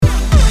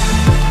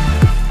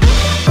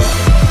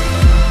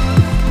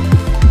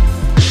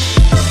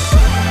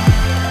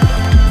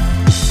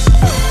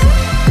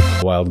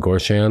Wild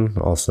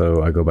Gorshan.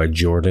 Also, I go by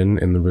Jordan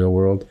in the real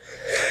world.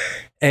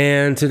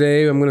 And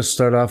today I'm going to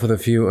start off with a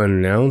few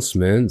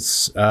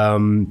announcements.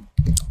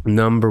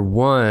 Number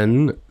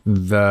one,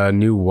 the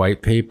new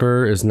white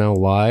paper is now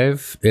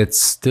live. It's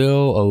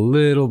still a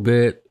little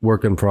bit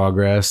work in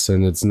progress,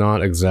 and it's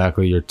not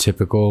exactly your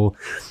typical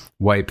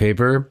white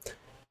paper,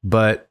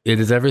 but it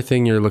is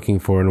everything you're looking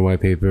for in a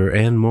white paper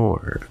and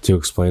more to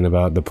explain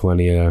about the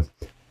Polonia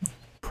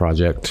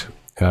project.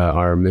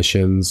 Our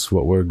missions,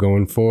 what we're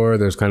going for.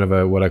 There's kind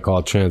of what I call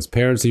a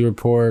transparency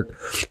report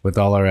with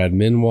all our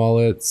admin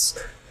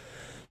wallets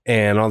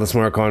and all the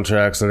smart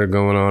contracts that are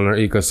going on in our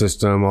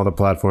ecosystem, all the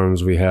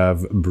platforms we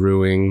have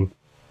brewing,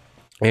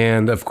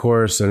 and of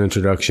course an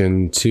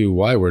introduction to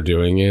why we're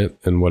doing it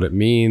and what it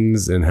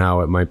means and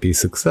how it might be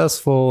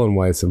successful and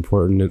why it's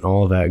important and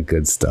all that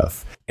good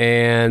stuff.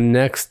 And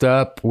next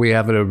up, we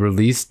have a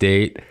release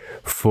date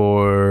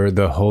for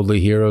the Holy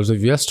Heroes of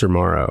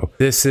Yestermorrow.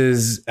 This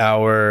is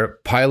our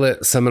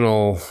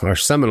seminal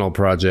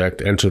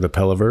project, Enter the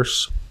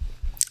Pelaverse.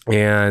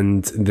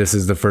 And this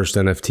is the first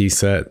NFT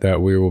set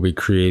that we will be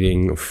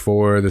creating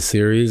for the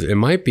series. It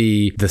might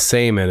be the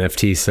same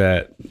NFT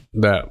set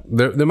that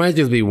there might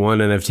just be one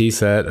NFT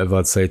set of,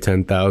 let's say,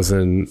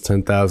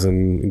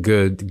 10,000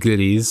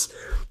 goodies.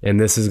 And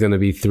this is going to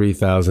be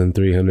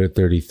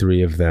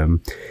 3,333 of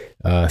them,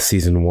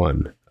 season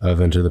 1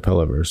 of Enter the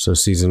Pelaverse. So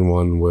season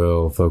 1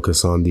 will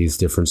focus on these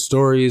different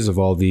stories of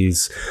all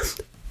these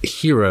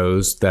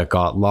heroes that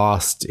got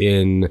lost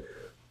in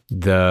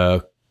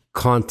the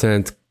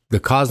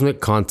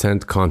cosmic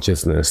content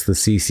consciousness. The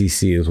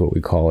CCC is what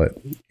we call it.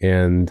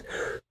 And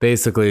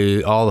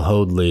basically all the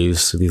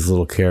Hoadleys, these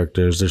little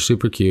characters, they're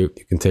super cute.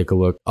 You can take a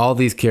look. All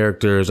these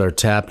characters are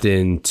tapped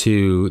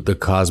into the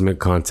cosmic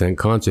content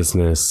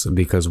consciousness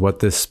because what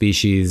this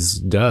species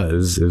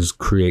does is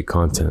create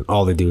content.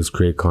 All they do is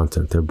create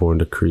content. They're born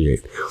to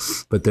create.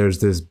 But there's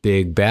this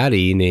big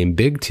baddie named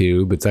Big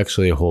Tube. It's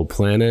actually a whole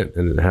planet,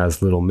 and it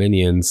has little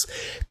minions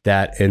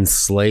that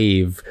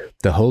enslave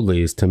the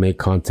Hoadleys to make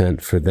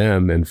content for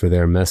them and for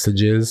their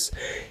messages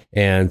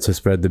and to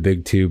spread the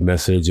Big Tube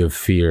message of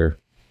fear,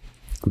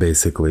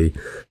 basically.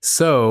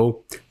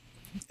 So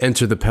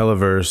Enter the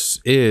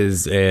Pelaverse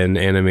is an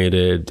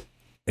animated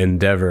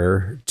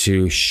endeavor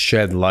to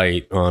shed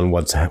light on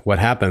what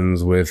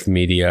happens with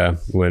media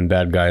when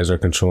bad guys are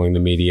controlling the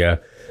media,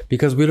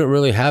 because we don't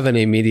really have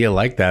any media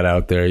like that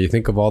out there. You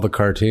think of all the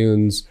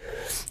cartoons,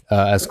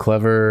 as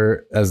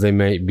clever as they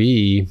might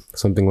be,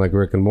 something like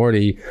Rick and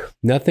Morty,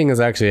 nothing is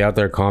actually out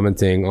there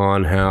commenting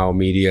on how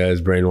media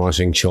is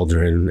brainwashing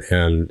children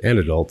and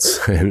adults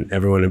and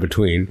everyone in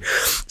between.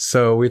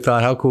 So we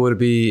thought, how cool would it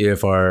be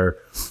if our,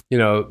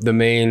 the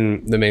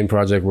main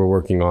project we're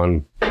working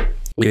on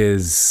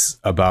is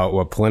about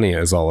what Polonia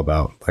is all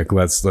about. Like,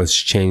 let's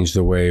change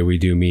the way we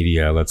do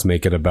media. Let's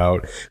make it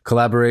about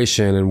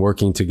collaboration and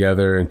working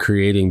together and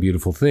creating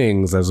beautiful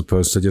things as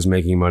opposed to just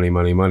making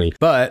money.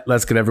 But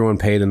let's get everyone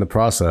paid in the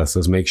process.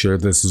 Let's make sure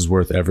this is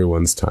worth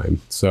everyone's time.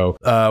 So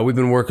we've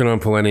been working on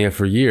Polonia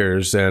for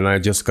years, and I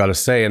just got to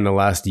say, in the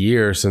last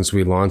year since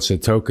we launched a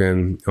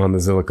token on the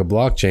Zilliqa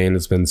blockchain,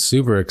 it's been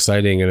super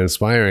exciting and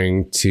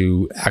inspiring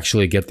to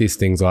actually get these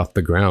things off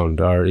the ground.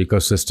 Our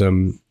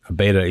ecosystem,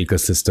 beta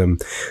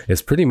ecosystem,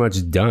 is pretty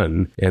much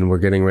done, and we're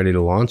getting ready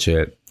to launch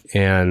it.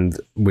 And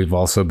we've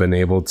also been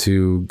able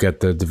to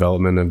get the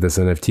development of this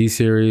NFT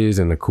series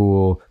and a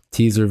cool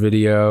teaser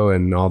video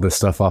and all this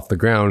stuff off the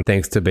ground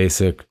thanks to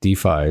basic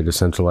DeFi,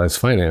 decentralized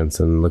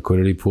finance, and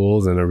liquidity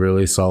pools, and a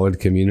really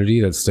solid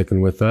community that's sticking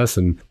with us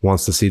and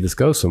wants to see this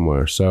go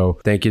somewhere. So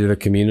thank you to the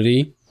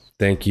community.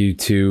 Thank you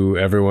to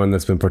everyone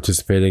that's been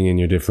participating in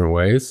your different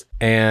ways.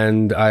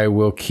 And I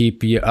will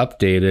keep you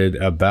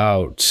updated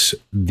about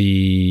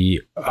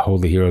the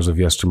Holy Heroes of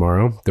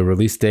Yestermorrow. The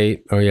release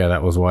date, oh yeah,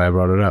 that was why I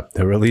brought it up.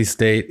 The release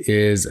date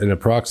is in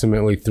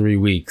approximately 3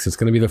 weeks. It's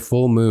going to be the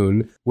full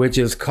moon, which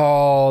is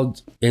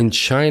called, in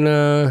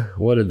China,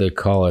 what did they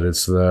call it?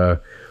 It's the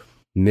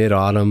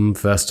Mid-Autumn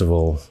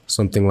Festival,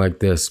 something like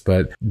this.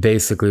 But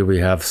basically we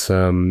have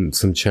some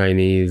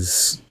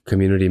Chinese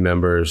community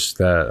members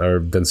that are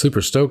been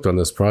super stoked on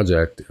this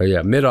project.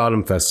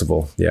 Mid-Autumn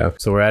Festival. Yeah.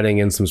 So we're adding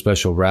in some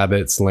special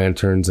rabbits,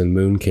 lanterns, and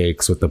moon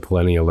cakes with the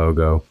Polonia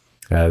logo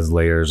as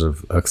layers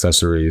of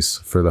accessories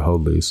for the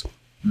Hoadleys.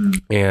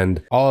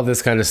 And all of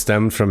this kind of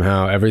stemmed from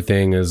how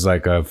everything is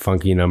like a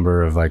funky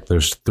number of, like,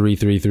 there's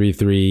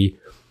 3333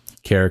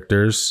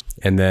 characters,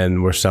 and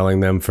then we're selling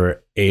them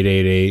for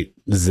 888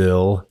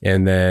 ZIL,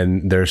 and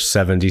then there's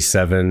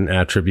 77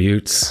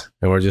 attributes,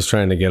 and we're just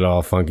trying to get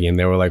all funky. And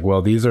they were like,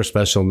 well, these are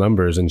special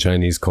numbers in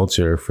Chinese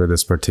culture for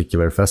this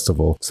particular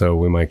festival, so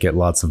we might get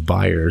lots of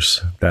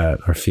buyers that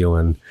are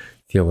feeling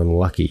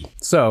lucky.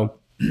 So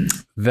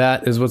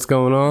that is what's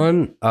going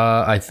on.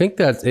 I think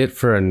that's it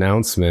for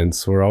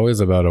announcements. We're always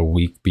about a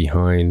week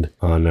behind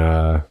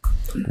on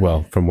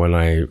from when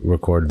I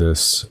record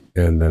this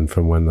and then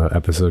from when the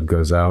episode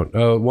goes out.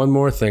 Oh, one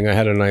more thing. I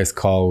had a nice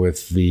call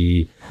with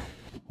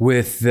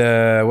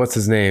what's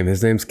his name?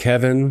 His name's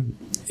Kevin.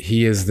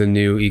 He is the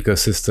new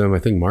ecosystem, I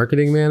think,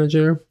 marketing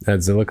manager at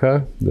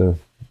Zilliqa, the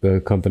the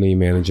company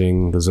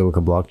managing the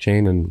Zilliqa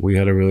blockchain, and we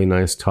had a really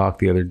nice talk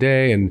the other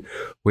day, and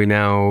we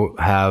now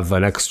have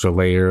an extra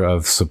layer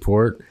of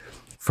support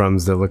from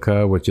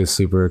Zilliqa, which is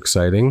super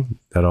exciting.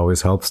 That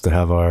always helps to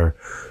have our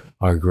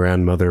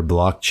grandmother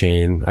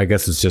blockchain. I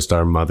guess it's just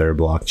our mother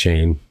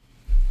blockchain.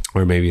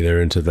 Or maybe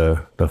they're into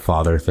the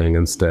father thing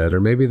instead. Or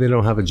maybe they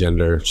don't have a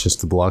gender. It's just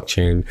the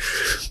blockchain.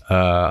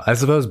 I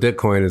suppose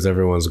Bitcoin is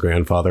everyone's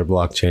grandfather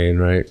blockchain,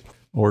 right?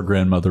 Or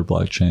grandmother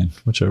blockchain,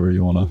 whichever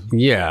you want to.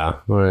 Yeah.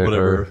 Right.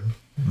 Whatever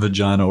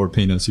vagina or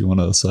penis you want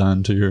to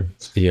assign to your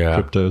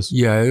cryptos.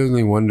 Yeah, I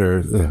only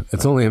wonder.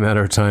 It's only a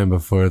matter of time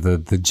before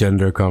the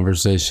gender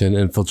conversation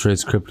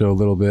infiltrates crypto a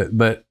little bit.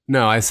 But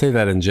no, I say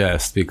that in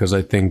jest because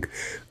I think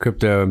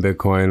crypto and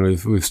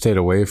Bitcoin, we've stayed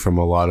away from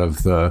a lot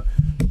of the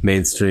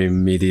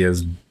mainstream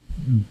media's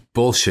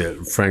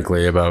bullshit,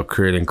 frankly, about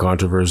creating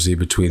controversy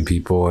between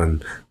people.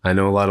 And I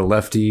know a lot of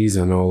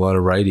lefties, I know a lot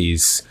of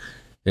righties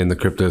in the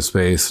crypto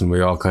space, and we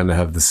all kind of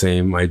have the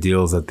same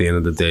ideals at the end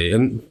of the day.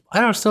 And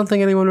I still don't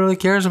think anyone really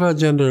cares about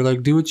gender.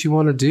 Like, do what you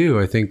want to do.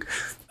 I think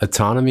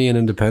autonomy and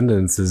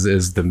independence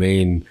is the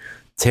main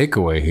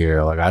takeaway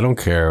here. Like, I don't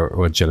care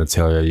what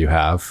genitalia you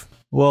have.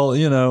 Well,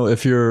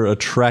 if you're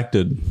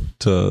attracted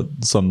to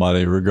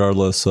somebody,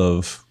 regardless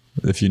of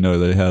if you know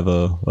they have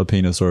a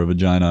penis or a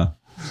vagina,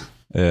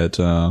 that's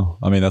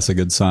a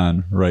good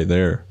sign right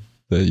there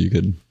that you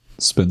could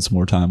spend some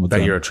more time with them.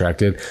 That you're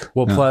attracted.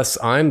 Well, yeah. Plus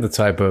I'm the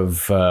type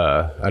of,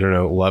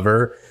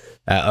 lover,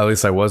 at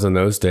least I was in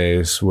those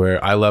days,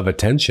 where I love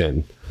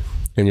attention.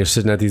 And you're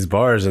sitting at these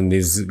bars and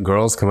these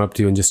girls come up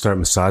to you and just start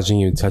massaging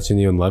you and touching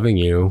you and loving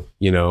you,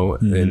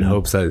 in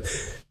hopes that,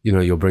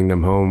 you'll bring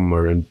them home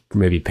or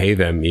maybe pay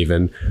them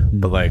even.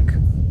 But like,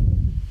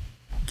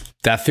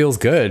 that feels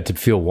good to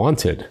feel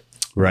wanted.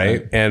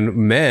 Right. And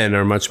men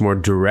are much more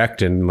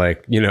direct and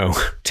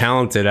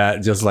talented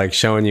at just like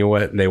showing you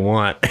what they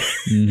want.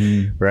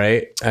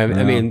 Right. I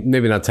mean,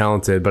 maybe not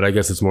talented, but I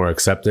guess it's more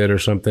accepted or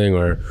something.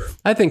 Or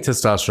I think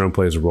testosterone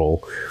plays a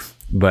role.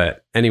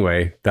 But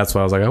anyway, that's why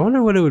I was like, I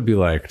wonder what it would be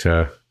like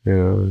to,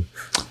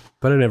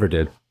 but I never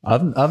did.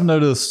 I've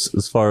noticed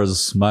as far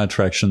as my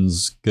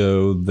attractions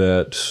go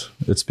that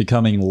it's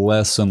becoming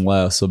less and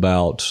less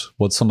about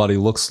what somebody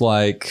looks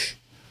like.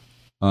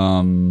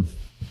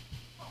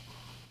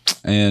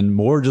 And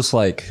more just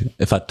like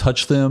if I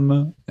touch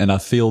them and I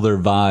feel their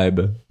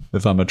vibe,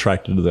 if I'm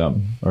attracted to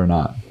them or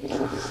not.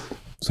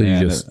 So you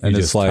just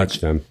touch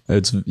them.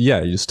 You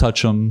just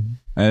touch them,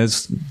 and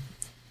it's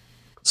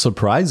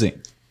surprising.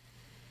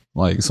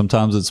 Like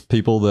sometimes it's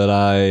people that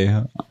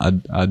I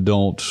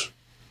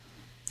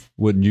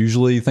wouldn't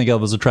usually think I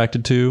was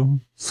attracted to,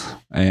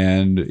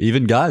 and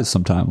even guys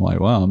sometimes like,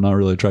 wow, I'm not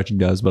really attracted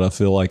to guys, but I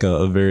feel like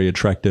a very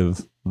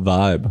attractive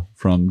vibe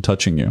from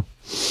touching you.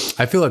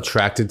 I feel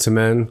attracted to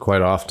men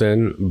quite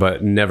often,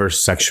 but never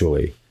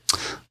sexually.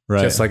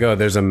 Right. Just like,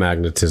 there's a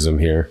magnetism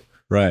here.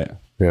 Right.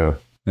 Yeah.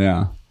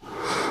 Yeah.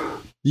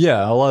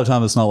 Yeah. A lot of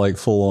time it's not like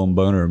full on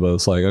boner, but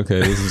it's like, okay,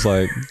 this is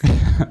like,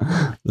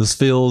 this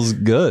feels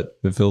good.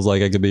 It feels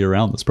like I could be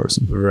around this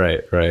person.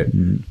 Right. Right.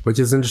 Which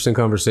is an interesting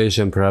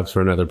conversation, perhaps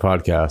for another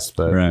podcast,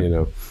 but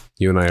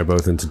you and I are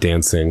both into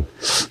dancing,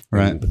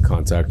 right? The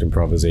contact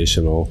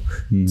improvisational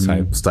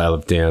type style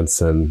of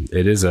dance. And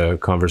it is a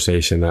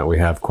conversation that we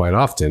have quite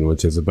often,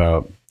 which is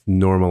about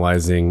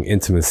normalizing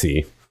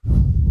intimacy,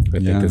 I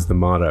think is the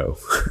motto.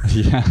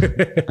 Yeah.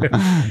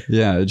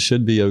 Yeah. It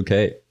should be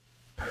okay.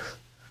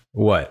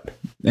 What?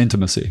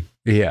 Intimacy.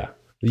 Yeah.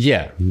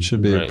 Yeah. It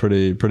should be a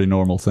pretty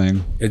normal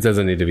thing. It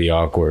doesn't need to be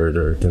awkward,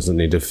 or it doesn't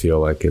need to feel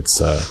like it's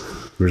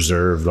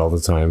reserved all the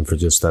time for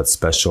just that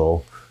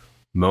special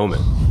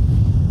moment.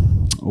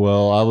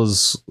 Well, I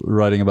was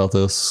writing about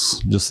this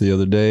just the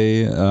other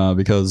day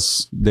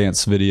because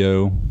dance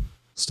video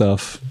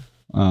stuff,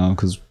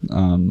 because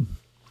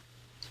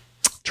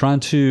trying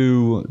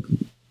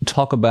to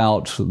talk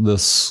about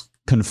this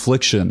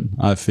confliction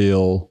I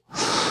feel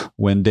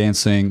when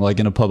dancing,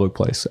 like in a public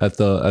place at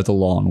the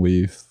lawn.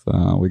 We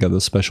got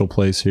this special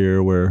place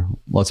here where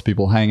lots of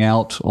people hang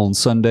out on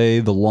Sunday.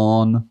 The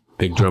lawn,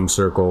 big drum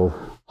circle,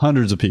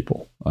 hundreds of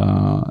people,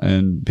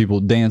 and people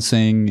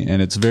dancing,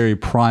 and it's very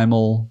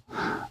primal.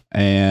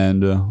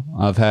 And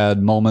I've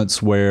had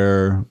moments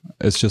where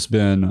it's just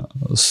been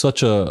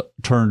such a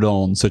turned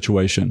on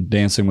situation,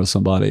 dancing with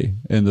somebody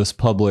in this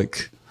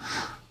public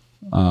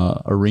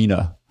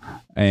arena,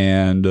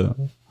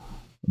 and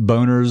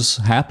boners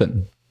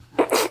happen.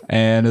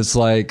 And it's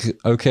like,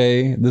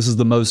 okay, this is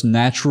the most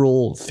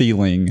natural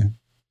feeling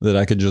that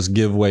I could just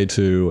give way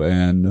to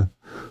and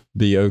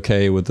be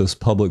okay with this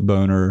public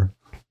boner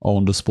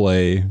on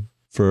display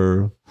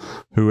for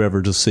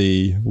whoever to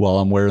see while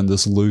I'm wearing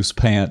this loose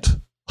pant.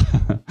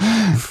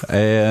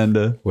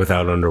 And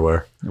without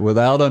underwear,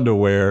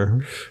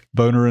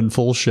 boner in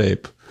full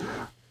shape.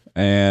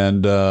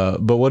 And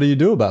but what do you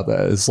do about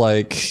that? It's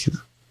like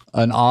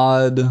an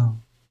odd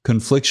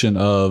confliction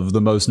of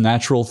the most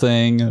natural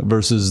thing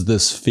versus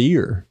this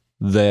fear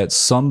that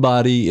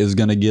somebody is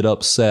going to get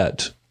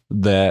upset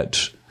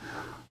that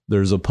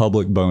there's a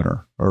public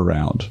boner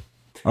around.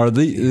 Or at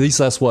least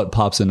that's what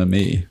pops into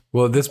me.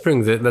 Well, this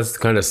brings it. That's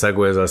kind of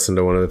segues us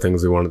into one of the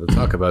things we wanted to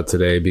talk about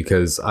today,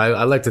 because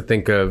I like to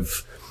think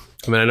of.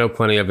 I mean, I know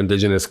plenty of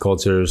indigenous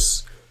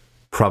cultures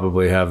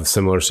probably have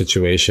similar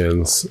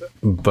situations,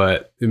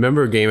 but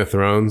remember Game of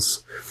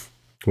Thrones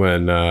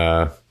when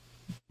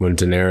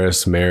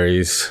Daenerys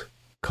marries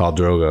Khal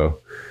Drogo,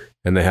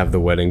 and they have the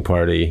wedding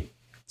party.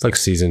 It's like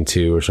season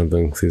 2 or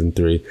something, season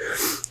 3.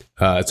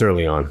 It's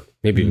early on,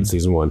 maybe even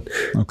season 1.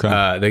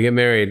 Okay. They get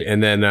married,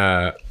 and then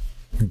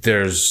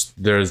there's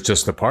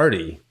just a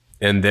party,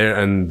 and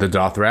the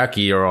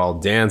Dothraki are all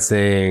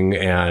dancing,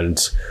 and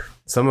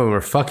some of them are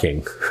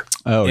fucking.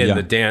 Oh, in yeah.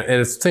 the dance, and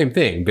it's the same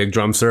thing, big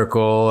drum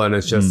circle, and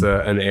it's just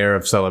an air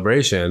of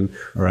celebration,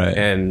 Right.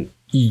 And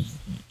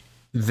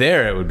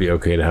there it would be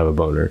okay to have a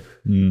boner,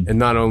 and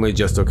not only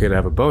just okay to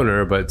have a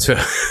boner, but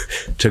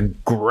to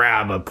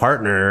grab a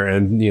partner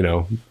and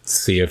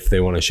see if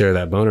they want to share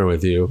that boner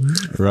with you,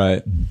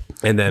 Right.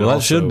 and then Well, that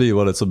also, should be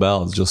what it's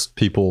about. It's just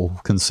people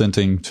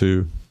consenting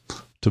to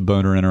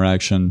boner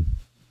interaction,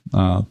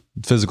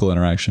 physical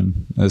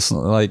interaction. It's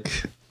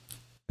like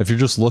if you're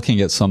just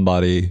looking at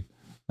somebody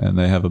and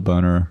they have a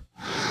boner,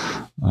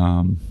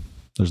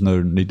 there's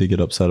no need to get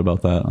upset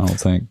about that, I don't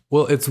think.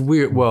 Well, it's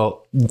weird.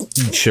 Well,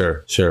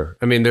 sure.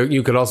 I mean,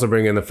 you could also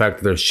bring in the fact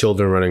that there's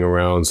children running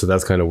around, so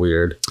that's kind of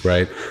weird,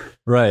 right?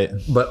 Right.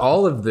 But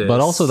all of this, But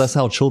also that's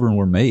how children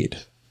were made.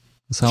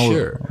 That's how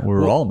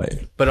we're all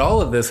made. But all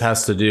of this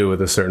has to do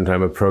with a certain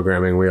type of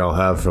programming we all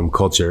have from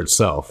culture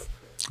itself.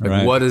 Like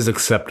Right. what is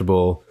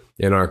acceptable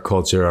in our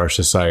culture, our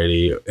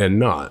society, and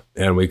not.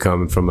 And we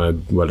come from a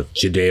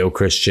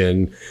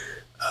Judeo-Christian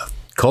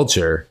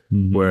culture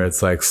where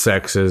it's like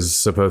sex is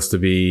supposed to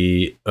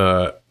be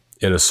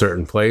in a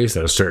certain place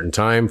at a certain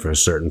time for a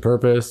certain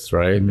purpose,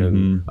 right?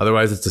 And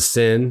otherwise it's a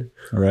sin.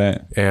 Right.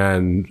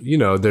 And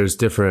there's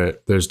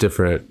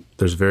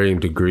varying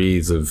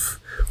degrees of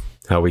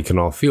how we can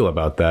all feel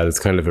about that. It's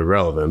kind of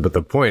irrelevant, but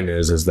the point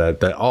is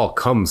that all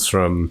comes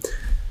from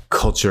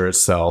culture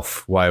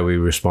itself, why we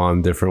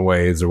respond different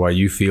ways, or why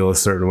you feel a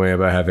certain way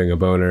about having a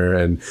boner.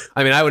 And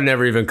I mean, I would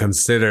never even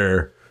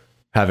consider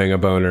having a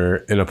boner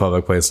in a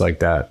public place like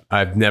that.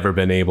 I've never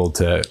been able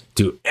to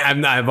do.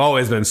 I've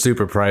always been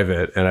super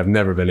private, and I've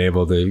never been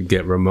able to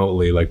get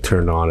remotely like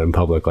turned on in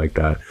public like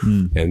that.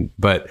 And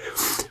but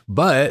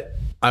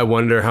I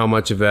wonder how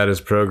much of that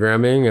is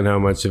programming and how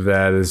much of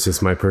that is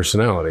just my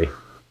personality.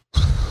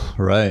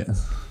 Right.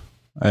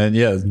 And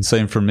yeah,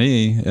 same for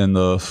me.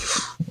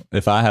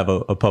 If I have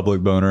a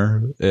public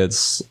boner,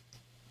 is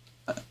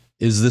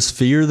this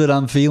fear that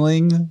I'm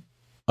feeling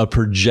a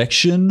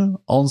projection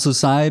on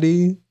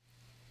society?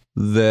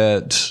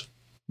 That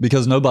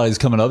because nobody's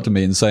coming up to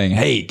me and saying,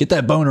 "Hey, get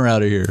that boner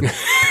out of here."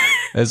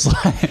 It's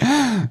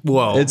like,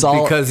 well, it's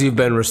all because you've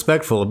been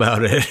respectful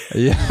about it.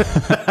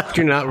 Yeah.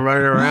 You're not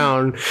running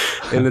around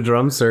in the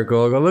drum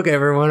circle. Go, look,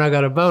 everyone, I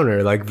got a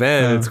boner. Like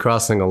then it's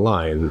crossing a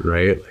line,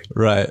 right? Like,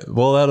 Right.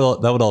 Well,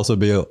 that would also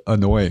be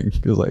annoying.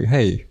 It's like,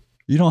 hey,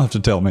 you don't have to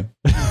tell me.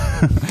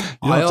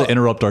 You don't have to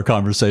interrupt our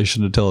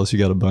conversation to tell us you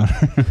got a boner.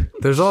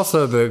 There's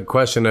also the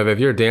question of if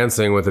you're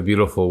dancing with a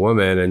beautiful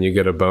woman and you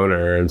get a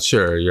boner, and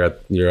sure, you're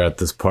at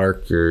this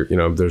park,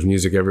 there's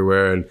music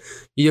everywhere, and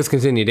you just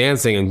continue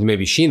dancing, and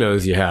maybe she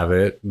knows you have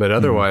it, but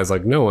otherwise,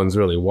 like no one's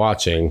really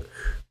watching.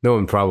 No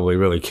one probably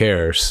really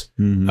cares.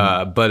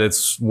 But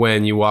it's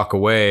when you walk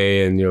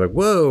away and you're like,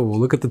 whoa,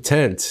 look at the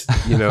tent,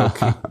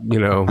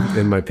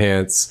 in my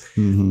pants.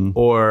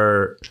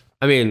 Or,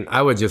 I mean,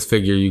 I would just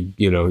figure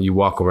you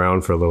walk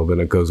around for a little bit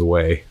and it goes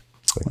away.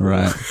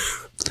 Right.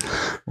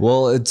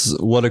 Well, it's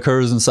what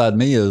occurs inside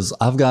me is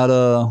I've got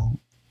to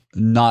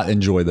not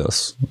enjoy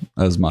this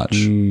as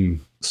much.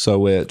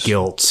 So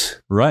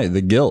Guilt. Right.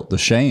 The guilt, the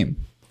shame,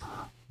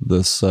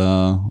 this,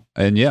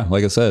 and yeah,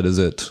 like I said, is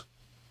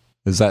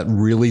that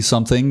really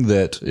something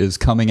that is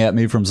coming at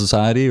me from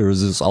society, or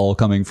is this all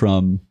coming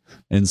from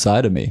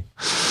inside of me?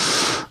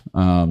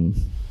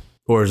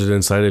 Or is it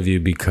inside of you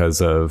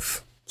because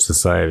of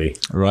society?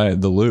 Right.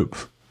 The loop.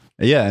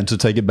 Yeah. And to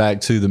take it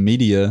back to the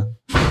media,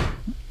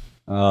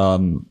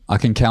 I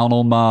can count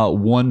on my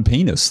one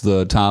penis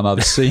the time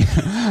I've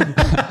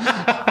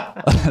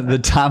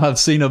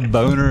seen a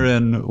boner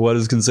in what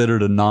is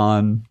considered a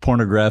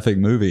non-pornographic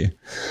movie,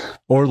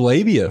 or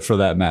labia for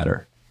that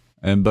matter.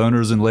 And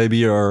boners and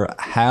labia are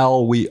how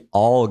we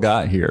all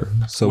got here.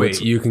 So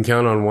wait, you can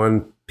count on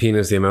one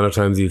penis the amount of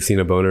times you've seen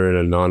a boner in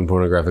a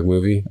non-pornographic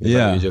movie? Is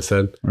that what you just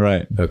said?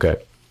 Right. Okay.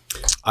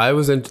 I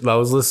was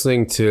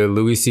listening to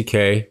Louis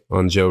C.K.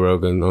 on the Joe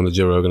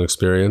Rogan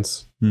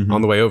Experience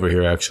on the way over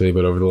here, actually,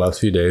 but over the last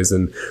few days.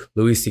 And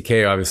Louis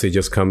C.K. obviously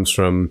just comes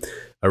from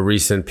a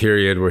recent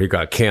period where he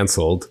got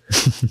canceled,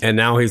 and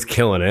now he's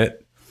killing it.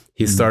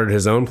 He started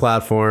his own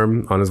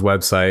platform on his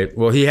website.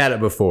 Well, he had it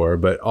before,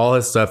 but all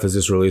his stuff is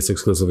just released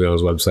exclusively on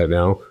his website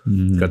now.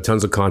 Got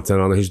tons of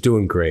content on there. He's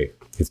doing great.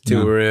 He's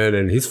touring,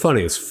 and he's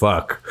funny as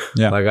fuck.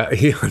 Yeah. Like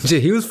he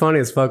was funny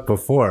as fuck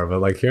before,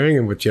 but like hearing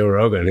him with Joe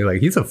Rogan,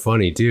 he's a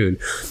funny dude.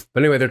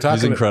 But anyway, they're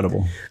talking. He's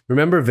incredible.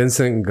 Remember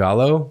Vincent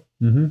Gallo?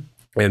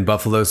 and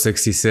Buffalo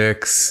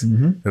 66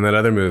 and that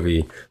other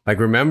movie. Like,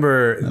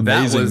 remember, Amazing.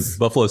 that was...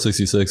 Buffalo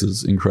 66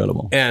 is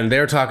incredible. And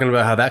they're talking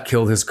about how that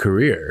killed his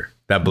career.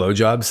 That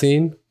blowjob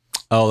scene.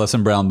 Oh, that's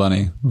in Brown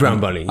Bunny. Brown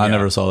Bunny. I yeah.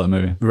 never saw that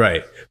movie.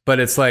 Right. But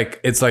it's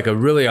like a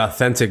really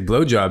authentic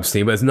blowjob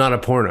scene, but it's not a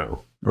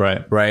porno.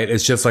 Right. Right.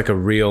 It's just like a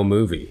real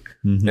movie.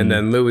 And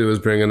then Louis was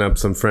bringing up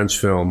some French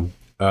film,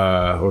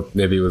 or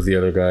maybe it was the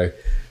other guy.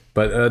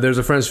 But there's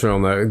a French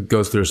film that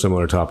goes through a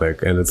similar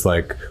topic. And it's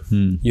like,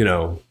 you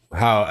know,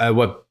 how, at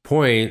what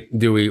point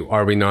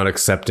are we not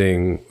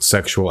accepting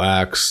sexual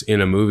acts in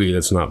a movie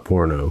that's not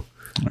porno?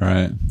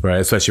 Right. Right.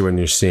 Especially when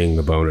you're seeing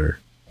the boner.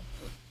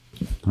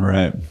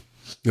 Right.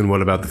 And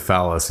what about the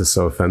phallus is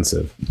so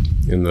offensive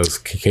in those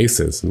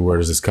cases? And where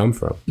does this come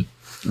from?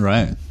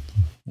 Right.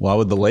 Why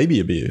would the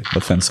labia be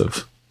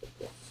offensive?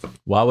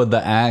 Why would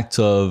the act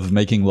of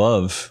making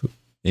love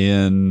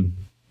in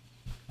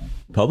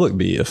public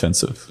be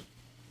offensive?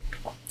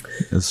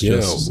 It's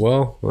just...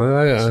 Well,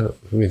 let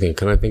me think.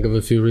 Can I think of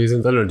a few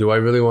reasons? I don't know. Do I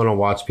really want to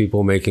watch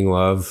people making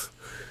love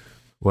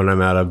when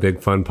I'm at a big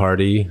fun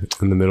party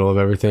in the middle of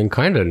everything?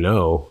 Kind of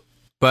no.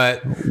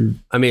 But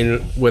I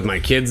mean, with my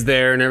kids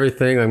there and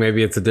everything, like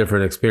maybe it's a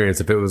different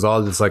experience. If it was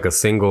all just like a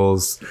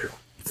singles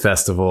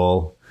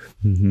festival,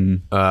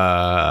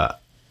 I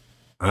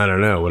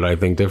don't know. Would I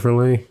think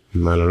differently? I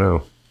don't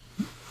know.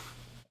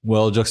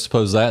 Well,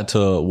 juxtapose that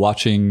to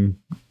watching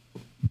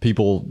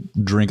people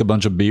drink a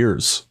bunch of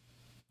beers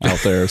out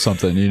there or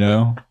something, you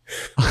know?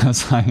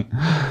 It's like,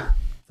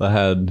 if I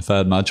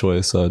had my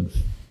choice, I'd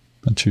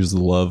choose the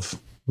love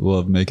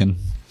making.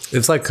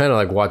 It's like kind of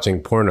like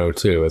watching porno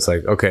too. It's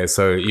like, okay,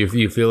 so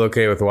you feel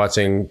okay with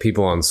watching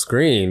people on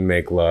screen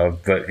make love,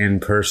 but in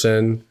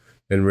person,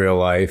 in real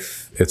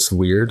life, it's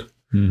weird.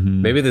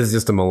 Maybe this is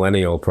just a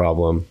millennial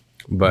problem,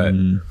 but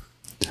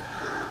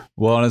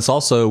well, and it's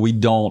also, we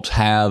don't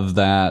have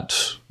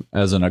that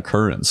as an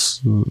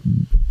occurrence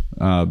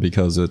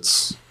because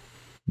it's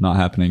not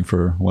happening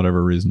for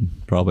whatever reason,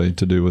 probably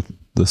to do with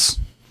this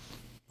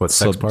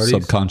sex parties?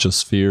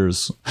 Subconscious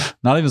fears.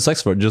 Not even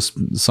sex party,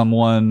 just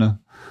someone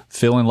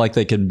feeling like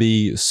they can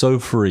be so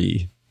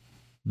free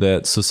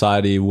that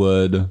society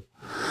would,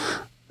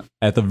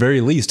 at the very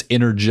least,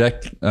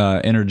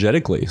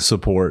 energetically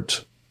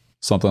support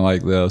something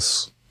like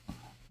this,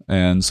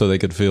 and so they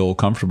could feel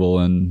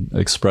comfortable in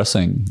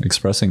expressing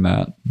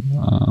that.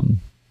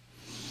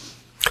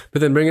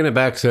 But then bringing it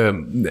back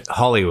to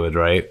Hollywood,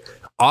 right?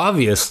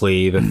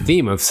 Obviously, the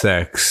theme of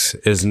sex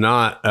is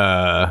not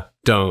a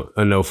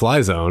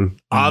no-fly zone.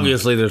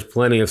 Obviously, there's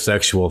plenty of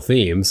sexual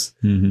themes,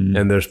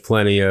 and there's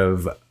plenty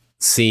of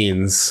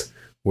scenes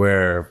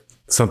where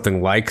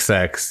something like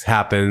sex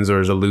happens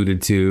or is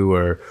alluded to,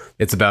 or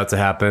it's about to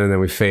happen, and then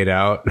we fade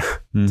out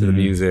to the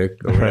music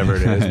or whatever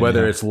it is,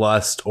 whether it's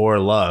lust or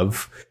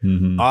love.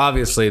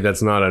 Obviously,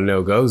 that's not a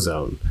no-go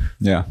zone.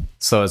 Yeah.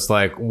 So it's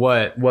like,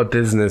 what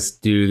business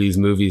do these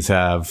movies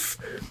have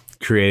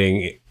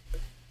creating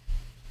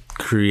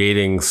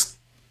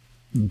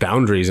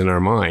boundaries in our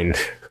mind?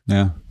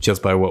 Yeah.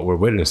 Just by what we're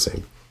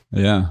witnessing.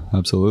 Yeah,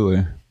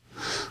 absolutely.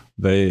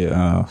 They,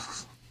 I'm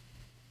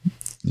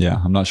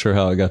not sure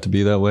how it got to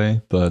be that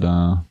way, but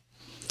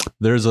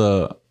there's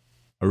a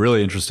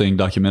really interesting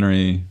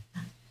documentary.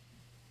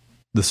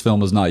 This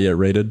film is not yet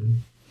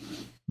rated,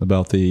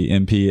 about the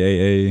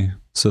MPAA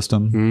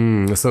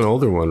system. It's an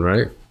older one,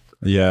 right?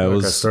 Yeah,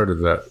 I started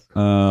that.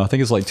 I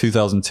think it's like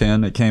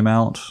 2010 it came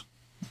out,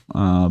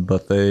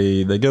 but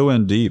they go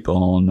in deep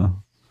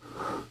on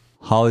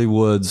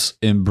Hollywood's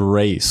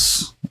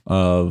embrace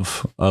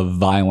of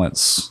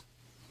violence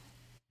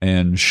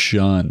and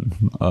shun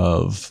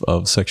of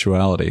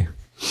sexuality.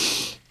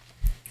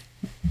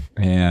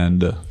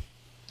 And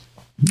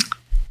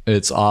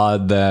it's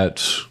odd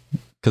that,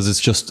 because it's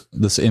just,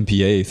 this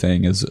MPA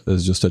thing is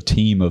just a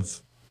team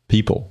of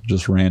people,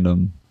 just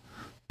random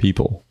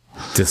people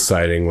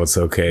deciding what's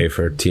okay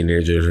for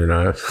teenagers or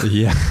not.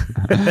 Yeah.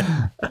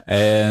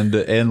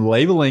 and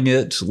labeling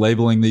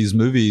these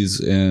movies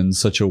in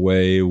such a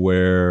way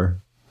where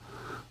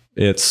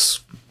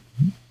it's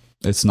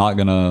not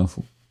gonna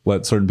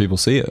let certain people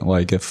see it.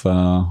 Like if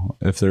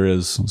there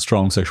is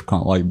strong sexual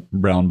content, like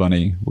Brown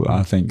Bunny,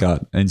 I think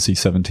got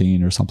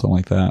NC-17 or something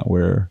like that,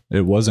 where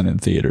it wasn't in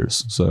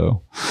theaters,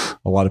 so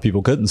a lot of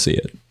people couldn't see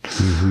it.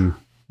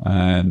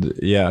 And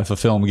yeah, if a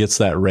film gets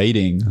that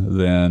rating,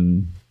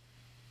 then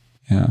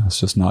it's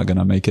just not going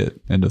to make it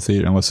into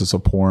theater unless it's a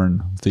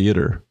porn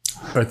theater.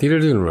 Are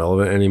theaters even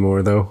relevant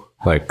anymore, though?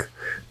 Like,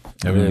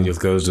 everything just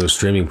goes to a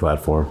streaming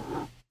platform.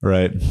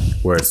 Right.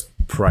 Where it's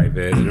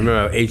private. And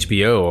remember how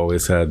HBO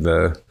always had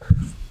the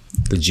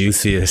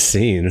juiciest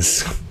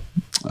scenes.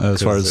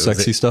 As far as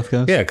sexy stuff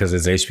goes? Yeah, because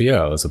it's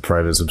HBO. It's a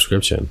private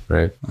subscription,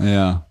 right?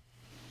 Yeah.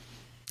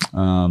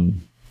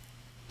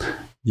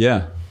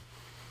 Yeah.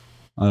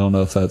 I don't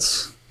know if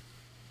that's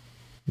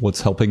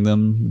what's helping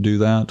them do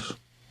that.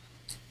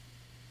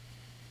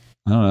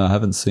 I don't know. I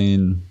haven't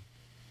seen.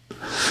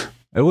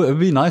 It would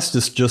be nice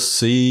to just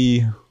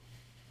see.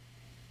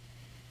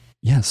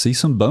 Yeah, see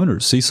some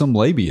boners, see some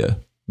labia.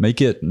 Make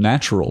it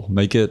natural.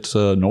 Make it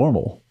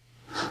normal.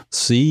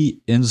 see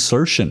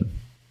insertion.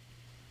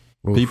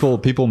 Oof.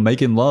 People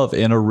making love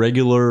in a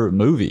regular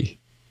movie.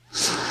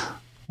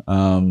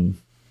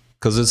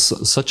 Because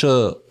it's such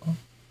a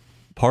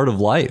part of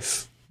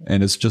life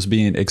and it's just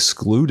being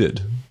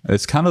excluded.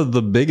 It's kind of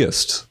the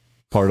biggest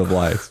part of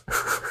life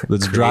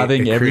that's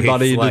driving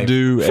everybody to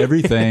do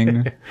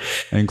everything,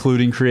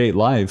 including create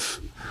life.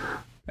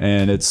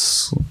 And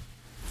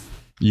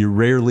you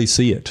rarely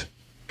see it.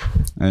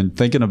 And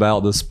thinking about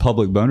this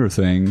public boner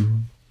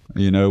thing,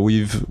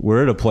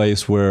 we're at a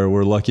place where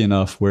we're lucky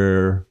enough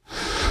where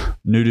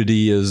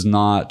nudity is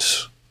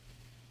not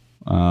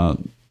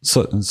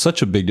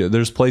such a big deal.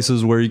 There's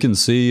places where you can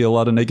see a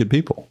lot of naked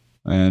people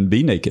and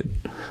be naked.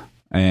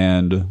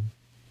 And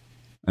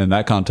in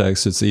that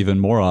context, it's even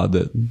more odd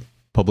that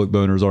public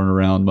boners aren't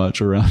around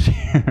much around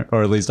here,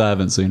 or at least I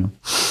haven't seen them.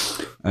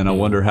 And I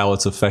wonder how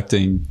it's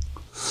affecting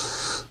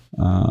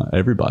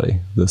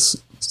everybody, this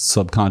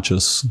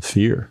subconscious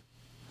fear,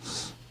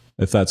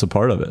 if that's a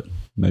part of it.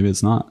 Maybe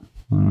it's not.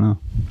 I don't know.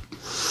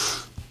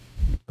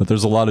 But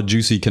there's a lot of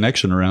juicy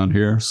connection around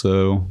here.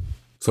 So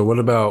what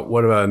about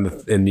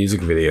in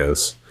music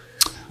videos?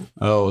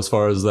 Oh, as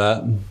far as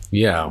that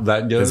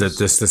goes, is it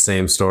just the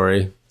same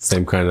story,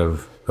 same kind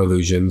of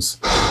illusions?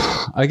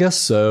 I guess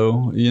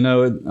so.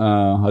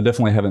 I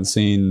definitely haven't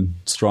seen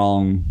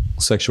strong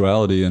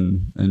sexuality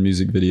in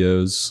music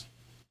videos,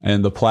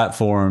 and the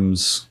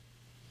platforms,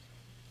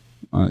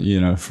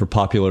 for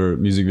popular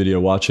music video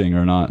watching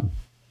are not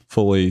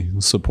fully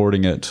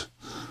supporting it.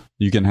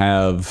 You can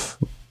have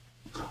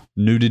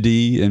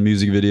nudity in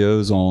music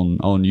videos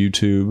on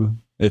YouTube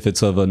if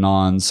it's of a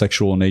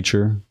non-sexual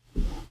nature.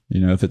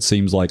 If it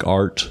seems like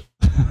art,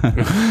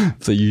 if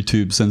the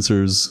YouTube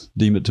censors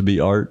deem it to be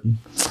art.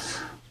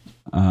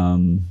 The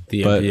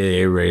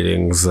MPAA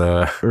ratings,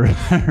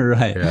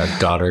 right?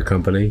 Daughter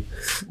company.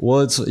 Well,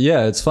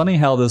 it's funny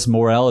how this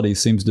morality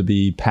seems to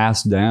be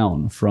passed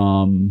down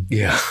from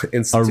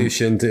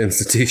institution to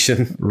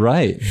institution,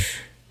 right?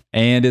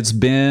 And it's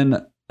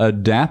been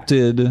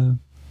adapted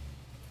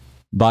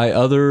by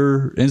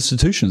other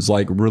institutions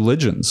like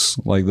religions,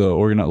 like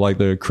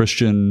the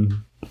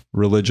Christian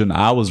religion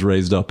I was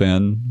raised up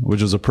in,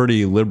 which is a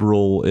pretty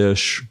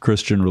liberal-ish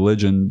Christian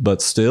religion,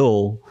 but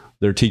still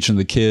they're teaching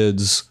the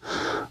kids,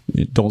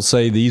 don't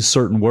say these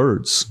certain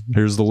words.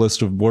 Here's the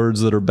list of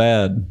words that are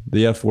bad,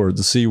 the F word,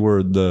 the C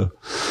word, the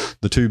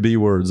two B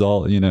words,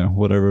 all,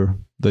 whatever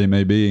they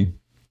may be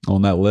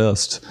on that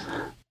list.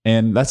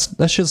 And that's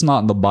just not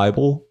in the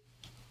Bible.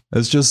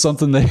 It's just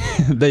something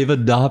they've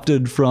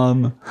adopted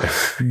from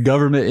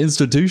government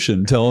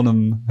institution, telling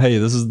them, hey,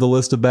 this is the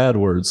list of bad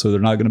words, so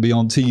they're not going to be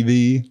on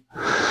TV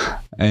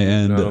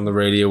and not on the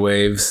radio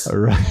waves.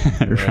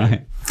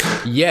 Right.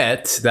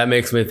 Yet that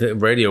makes me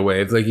think radio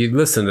waves. Like you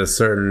listen to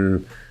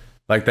certain,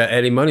 like that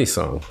Eddie Money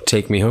song,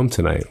 "Take Me Home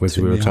Tonight," which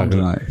we were talking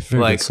about.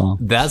 Like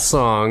that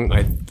song,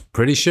 I'm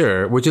pretty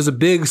sure, which is a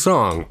big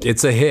song.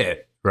 It's a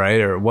hit,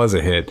 right? Or it was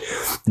a hit.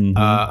 Mm-hmm.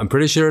 I'm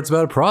pretty sure it's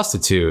about a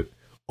prostitute.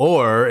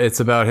 Or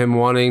it's about him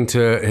wanting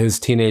his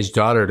teenage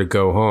daughter to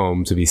go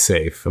home to be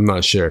safe. I'm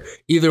not sure.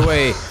 Either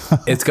way,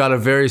 it's got a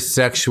very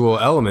sexual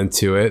element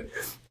to it.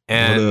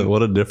 And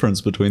what a difference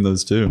between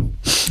those two.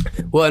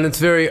 Well, and it's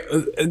very,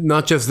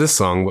 not just this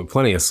song, but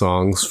plenty of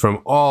songs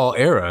from all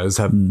eras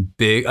have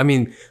big,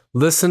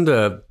 listen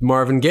to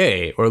Marvin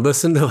Gaye or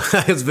listen to,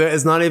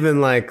 it's not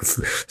even like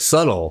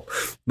subtle,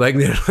 like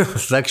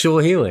sexual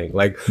healing.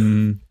 Like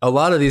a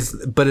lot of these,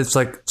 but it's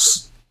like,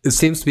 it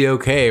seems to be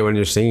okay when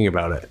you're singing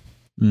about it.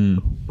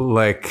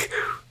 Like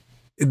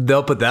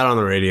they'll put that on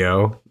the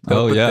radio.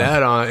 They'll put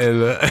that on in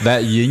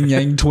that Yin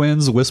Yang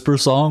Twins whisper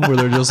song where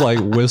they're just like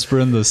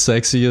whispering the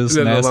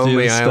sexiest, nastiest the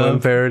Lonely stuff.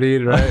 Island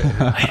parodied, right?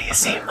 Why do you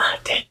see my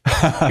dick?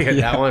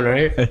 That one,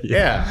 right?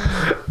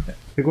 Yeah.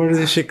 Like, where does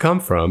this shit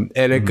come from?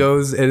 And it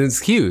goes, and it's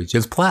huge.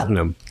 It's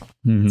platinum.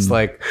 It's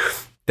like,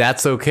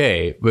 that's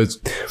okay.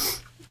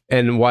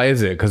 And why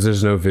is it? Because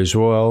there's no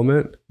visual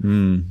element?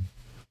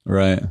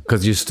 Right.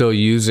 Because you're still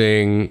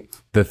using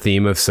the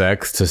theme of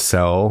sex to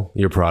sell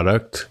your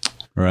product.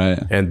 Right.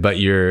 But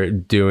you're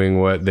doing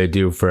what they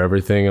do for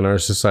everything in our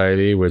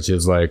society, which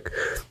is like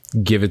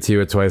give it to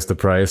you at twice the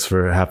price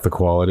for half the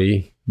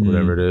quality,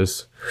 whatever it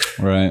is.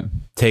 Right.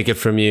 Take it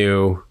from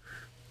you,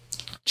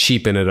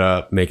 cheapen it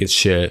up, make it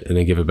shit, and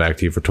then give it back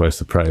to you for twice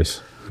the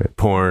price. Right?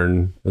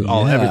 Porn,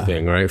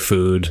 everything, right?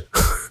 Food.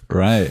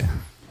 Right.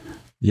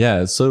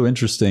 Yeah, it's so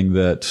interesting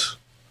that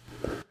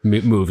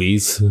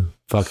movies,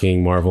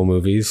 fucking Marvel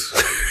movies.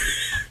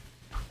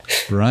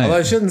 Right. Although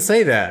I shouldn't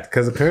say that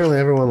because apparently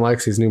everyone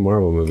likes these new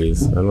Marvel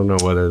movies. I don't know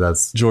whether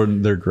that's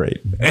Jordan. They're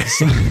great.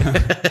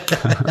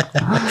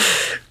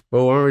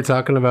 Well, weren't we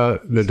talking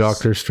about the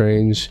Doctor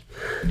Strange?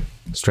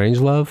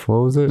 Strangelove?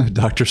 What was it?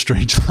 Doctor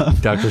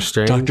Strangelove. Doctor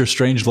Strange? Doctor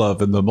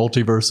Strangelove and the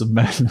Multiverse of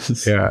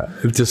Madness. Yeah.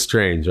 It's just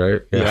strange,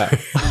 right? Yeah.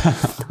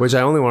 Which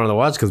I only wanted to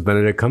watch because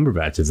Benedict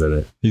Cumberbatch is in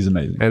it. He's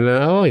amazing.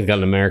 And he's got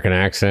an American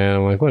accent.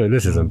 I'm like, what?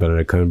 This isn't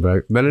Benedict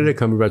Cumberbatch. Benedict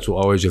Cumberbatch will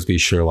always just be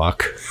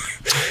Sherlock.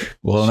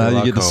 Well, Sherlock now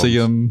you get Holmes. to see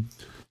him.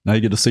 Now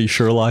you get to see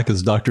Sherlock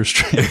as Doctor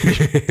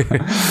Strange.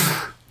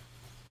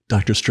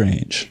 Doctor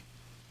Strange.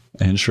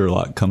 and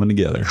Sherlock coming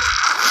together.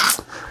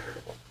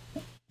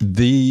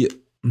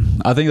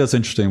 I think that's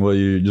interesting what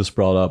you just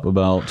brought up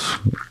about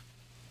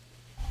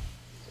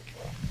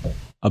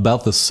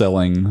the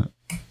selling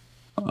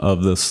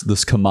of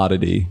this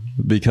commodity,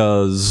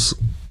 because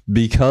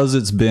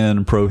it's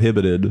been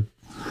prohibited.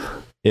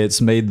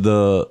 It's made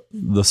the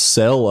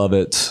sale of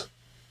it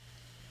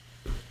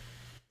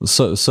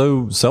so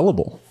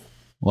sellable.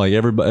 Like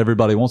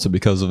everybody wants it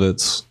because of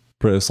it's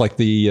like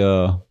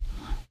the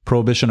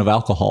prohibition of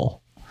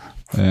alcohol,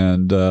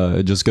 and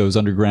it just goes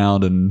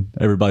underground, and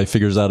everybody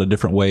figures out a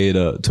different way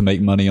to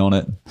make money on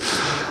it.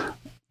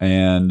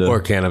 And or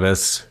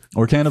cannabis,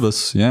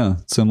 yeah,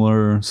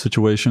 similar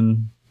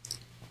situation.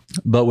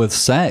 But with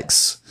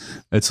sex,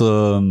 it's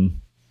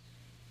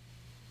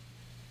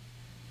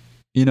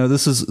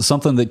this is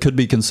something that could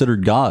be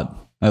considered God,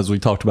 as we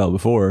talked about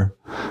before,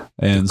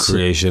 and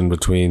creation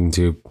between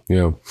two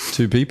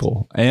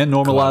people, and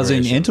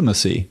normalizing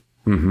intimacy,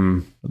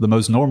 the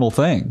most normal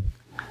thing.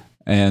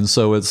 And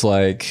so it's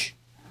like,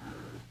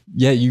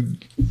 yeah,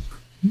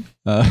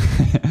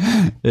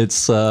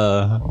 it's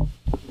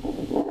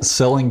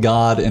selling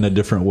God in a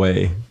different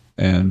way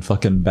and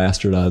fucking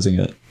bastardizing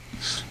it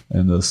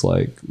in this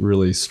like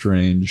really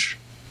strange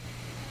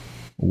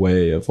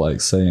way of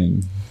like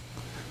saying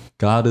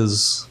God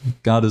is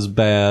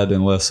bad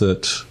unless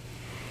it.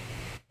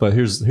 But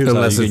here's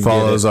unless it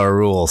follows our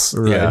rules.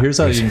 Right. Yeah. Here's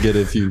how you can get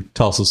it if you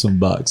toss us some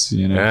bucks.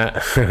 Yeah.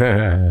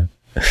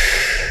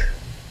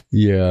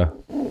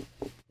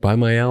 Buy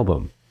my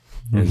album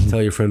and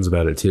tell your friends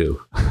about it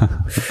too.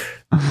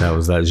 That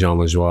was that Jean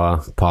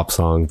Lajoie pop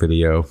song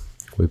video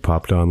we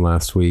popped on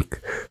last week.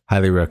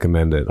 Highly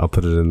recommend it. I'll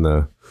put it in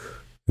the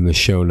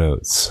show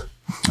notes.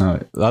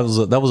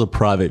 That was a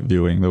private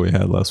viewing that we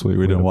had last week.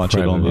 We didn't watch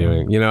it on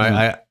viewing.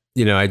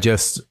 I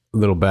just,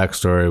 little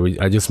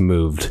backstory. I just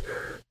moved,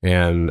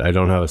 and I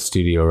don't have a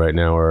studio right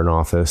now or an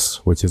office,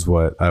 which is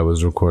what I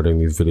was recording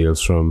these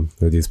videos from,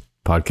 or these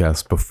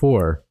podcasts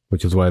before,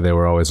 which is why they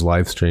were always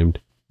live streamed.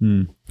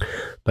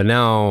 But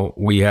now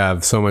we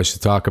have so much to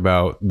talk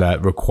about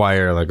that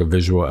require like a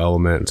visual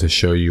element to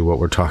show you what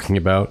we're talking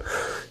about.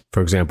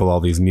 For example, all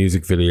these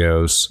music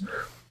videos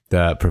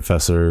that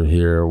Professor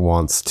here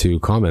wants to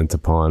comment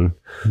upon.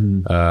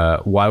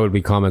 Why would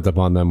we comment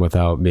upon them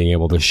without being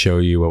able to show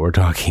you what we're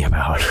talking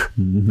about?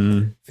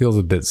 Feels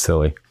a bit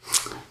silly.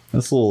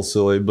 That's a little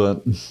silly,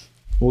 but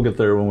we'll get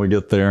there when we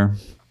get there.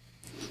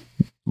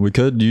 We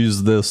could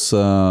use this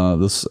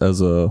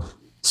as a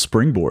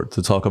springboard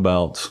to talk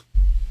about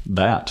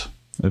that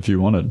if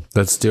you wanted.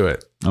 Let's do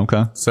it.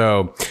 Okay.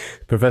 So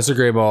Professor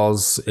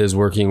Grayballs is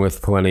working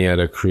with Polenia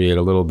to create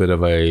a little bit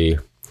of a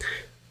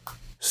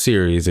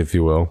series, if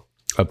you will,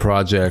 a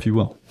project, if you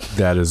will,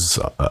 that is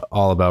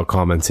all about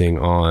commenting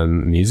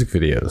on music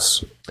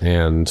videos.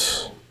 And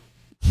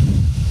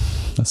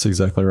that's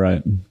exactly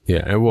right.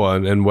 Yeah.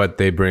 And what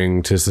they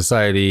bring to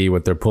society,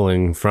 what they're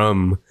pulling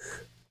from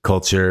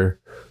culture,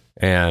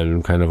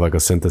 and kind of like a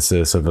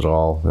synthesis of it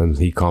all. And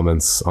he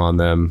comments on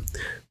them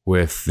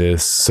with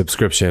this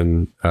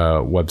subscription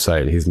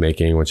website he's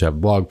making, which have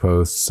blog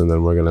posts, and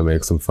then we're going to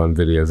make some fun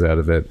videos out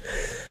of it.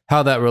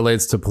 How that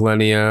relates to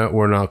Polenia,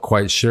 we're not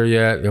quite sure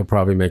yet. He'll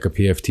probably make a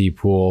PFT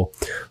pool,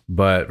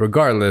 but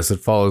regardless, it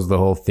follows the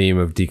whole theme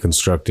of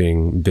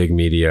deconstructing big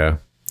media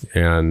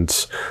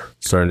and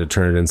starting to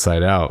turn it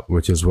inside out,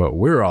 which is what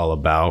we're all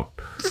about,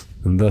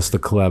 and thus the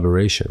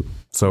collaboration.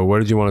 So what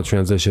did you want to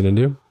transition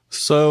into?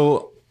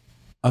 So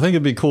I think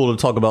it'd be cool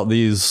to talk about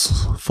these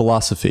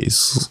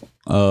philosophies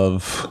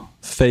of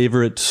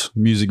favorite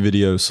music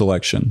video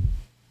selection,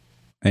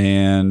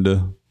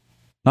 and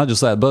not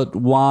just that, but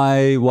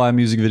why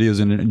music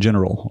videos in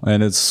general.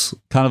 And it's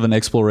kind of an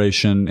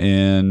exploration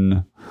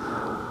in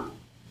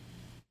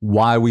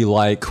why we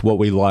like what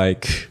we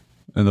like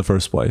in the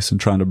first place, and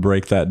trying to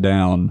break that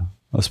down,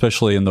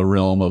 especially in the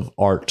realm of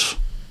art.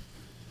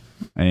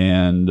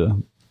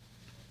 And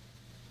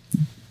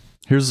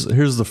here's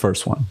the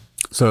first one.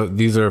 So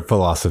these are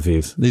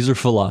philosophies. These are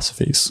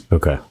philosophies.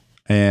 Okay.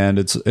 And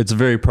it's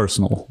very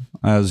personal,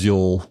 as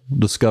you'll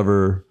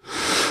discover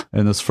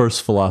in this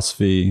first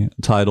philosophy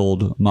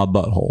titled My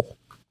Butthole.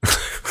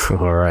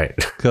 All right.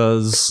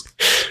 Because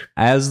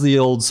as the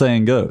old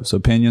saying goes,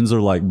 opinions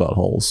are like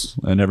buttholes,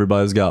 and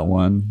everybody's got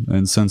one.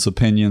 And since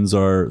opinions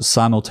are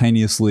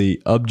simultaneously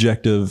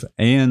objective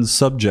and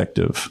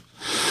subjective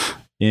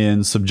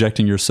in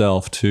subjecting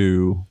yourself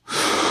to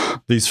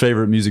these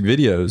favorite music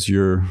videos,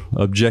 you're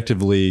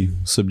objectively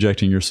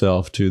subjecting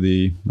yourself to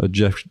the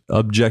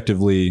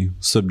objectively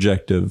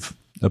subjective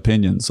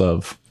opinions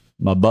of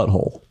my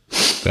butthole.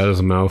 That is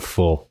a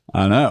mouthful.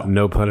 I know.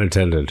 No pun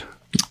intended.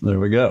 There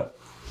we go.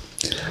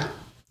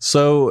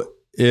 So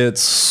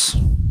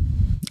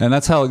and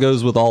that's how it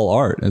goes with all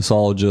art. It's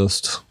all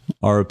just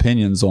our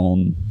opinions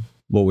on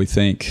what we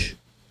think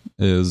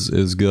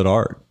is good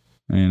art,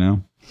 you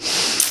know?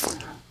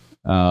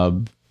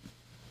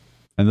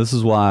 And this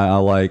is why I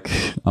like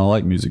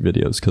music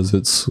videos, because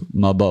it's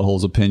my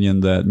butthole's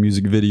opinion that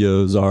music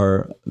videos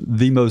are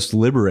the most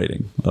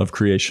liberating of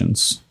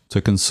creations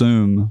to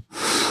consume,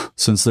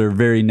 since their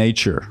very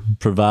nature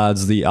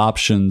provides the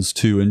options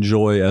to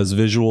enjoy as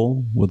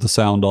visual with the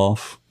sound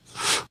off,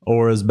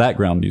 or as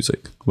background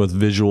music with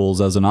visuals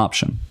as an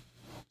option.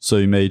 So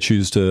you may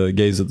choose to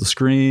gaze at the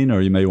screen,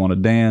 or you may want to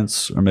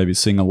dance, or maybe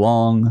sing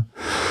along.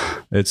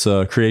 It's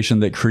a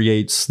creation that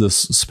creates this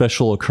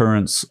special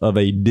occurrence of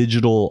a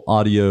digital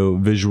audio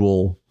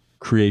visual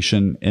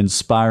creation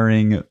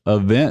inspiring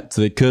event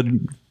that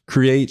could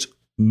create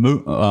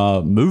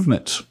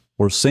movement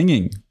or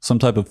singing, some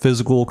type of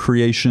physical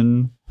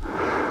creation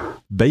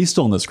based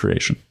on this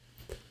creation.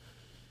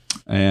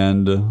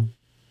 And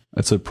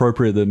it's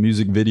appropriate that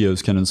music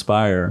videos can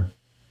inspire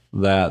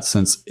that,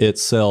 since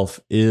itself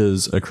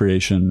is a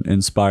creation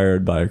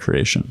inspired by a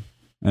creation,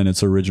 and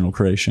its original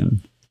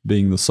creation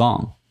being the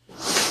song,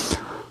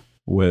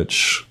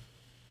 which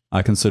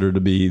I consider to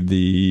be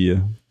the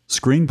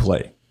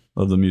screenplay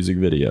of the music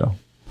video.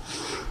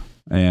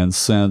 And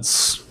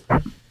since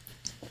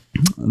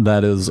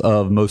that is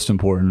of most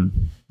important,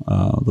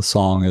 the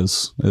song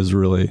is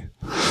really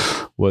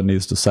what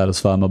needs to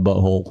satisfy my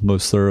butthole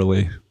most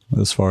thoroughly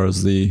as far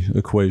as the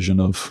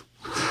equation of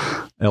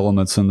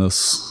elements in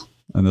this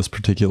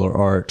particular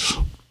art,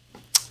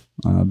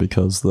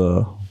 because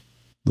the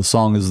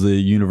song is the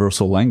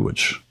universal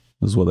language,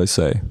 is what they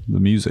say, the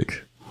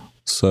music.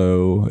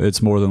 So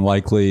it's more than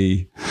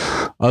likely,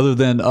 other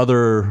than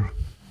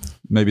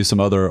maybe some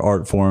other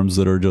art forms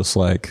that are just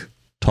like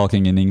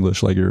talking in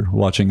English, like you're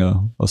watching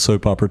a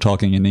soap opera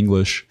talking in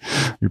English,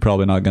 you're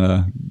probably not going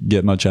to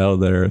get much out of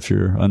there if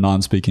you're a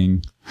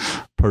non-speaking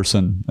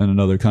person in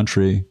another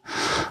country.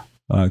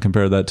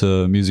 Compare that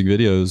to music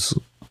videos.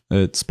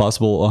 It's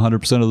possible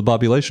 100% of the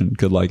population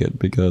could like it,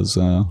 because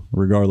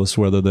regardless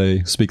whether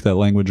they speak that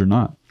language or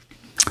not,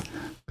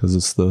 because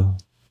it's the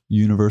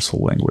universal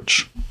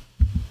language.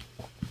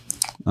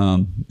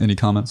 Any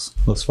comments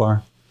thus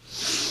far?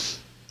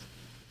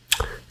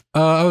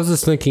 I was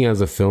just thinking,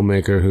 as a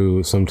filmmaker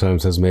who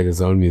sometimes has made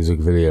his own music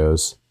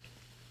videos,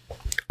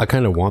 I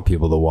kind of want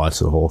people to watch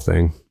the whole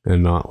thing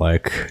and not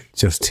like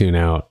just tune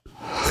out.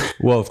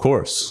 Well, of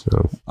course.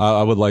 So.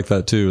 I would like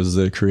that too, as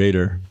the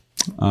creator.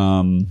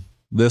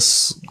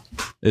 This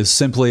is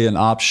simply an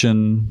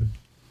option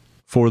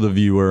for the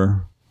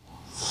viewer,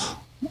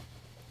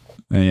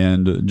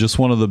 and just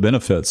one of the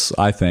benefits,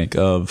 I think,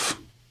 of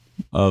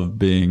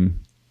being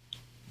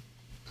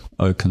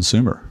a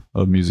consumer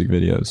of music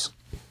videos.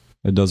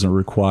 It doesn't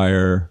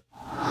require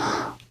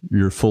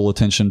your full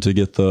attention to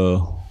get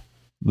the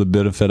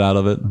benefit out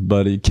of it,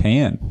 but you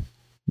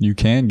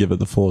can give it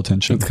the full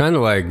attention. It's kind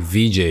of like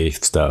VJ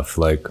stuff,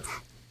 like,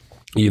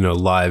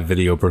 live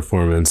video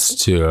performance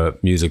to a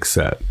music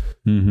set.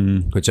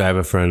 Mm-hmm. Which I have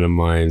a friend of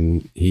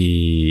mine,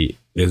 he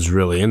is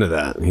really into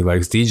that. He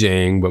likes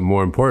DJing, but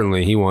more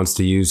importantly, he wants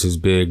to use his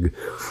big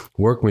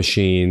work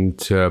machine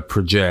to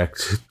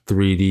project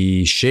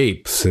 3D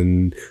shapes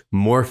and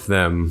morph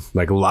them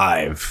like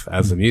live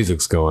as the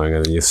music's going,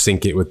 and then you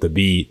sync it with the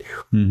beat,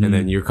 and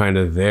then you're kind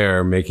of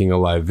there making a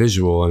live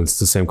visual. And it's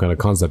the same kind of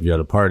concept. You're at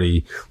a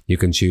party, you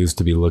can choose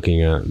to be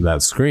looking at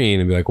that screen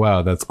and be like,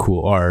 wow, that's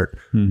cool art,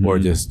 or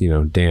just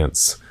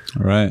dance,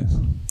 right,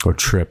 or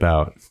trip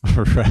out.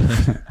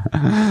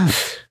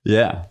 Right.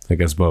 Yeah, I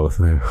guess both.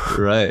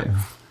 Right.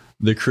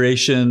 The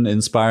creation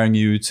inspiring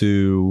you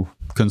to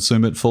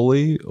consume it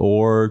fully,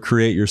 or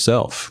create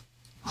yourself.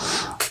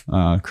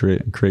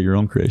 Create your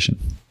own creation.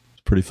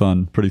 Pretty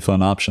fun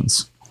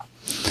options.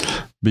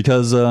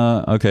 Because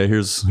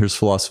here's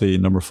philosophy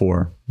number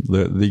 4,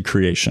 the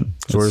creation.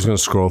 So we're just going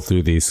to scroll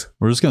through these.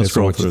 We're just going to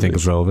scroll through. What you think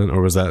is relevant,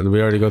 or did we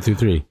already go through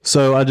 3?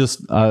 So I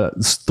just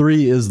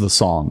 3 is the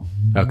song.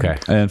 Okay.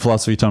 And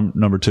philosophy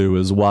number 2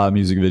 is why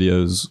music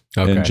videos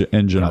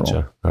in general.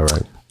 Gotcha. All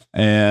right.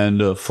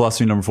 And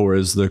philosophy number 4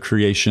 is the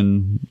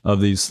creation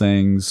of these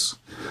things,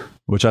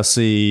 which I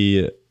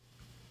see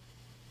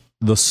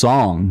the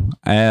song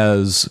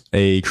as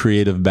a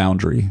creative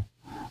boundary.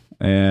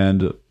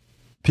 And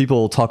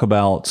people talk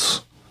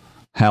about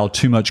how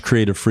too much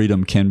creative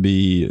freedom can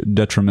be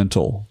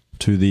detrimental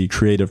to the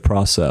creative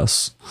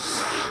process.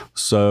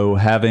 So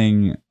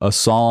having a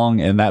song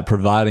and that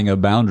providing a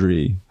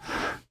boundary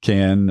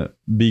can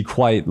be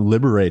quite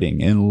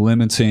liberating in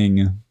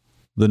limiting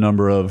the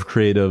number of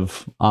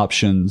creative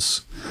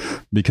options,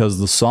 because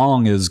the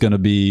song is going to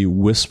be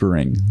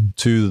whispering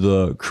to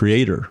the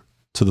creator,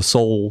 to the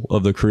soul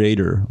of the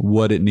creator,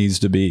 what it needs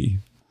to be.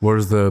 Where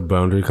does the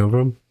boundary come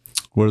from?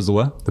 Where does the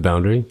what? The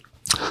boundary?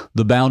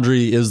 The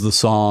boundary is the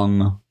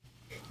song.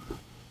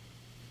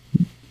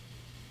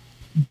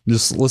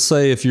 Just let's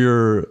say if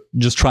you're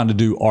just trying to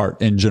do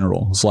art in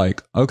general, it's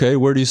like, okay,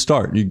 where do you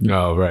start? Billion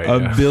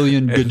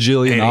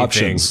gajillion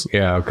options.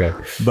 Yeah, okay.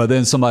 But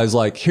then somebody's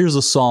like, here's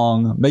a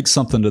song, make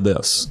something to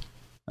this.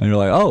 And you're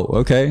like, oh,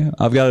 okay,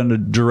 I've got a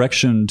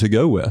direction to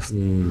go with.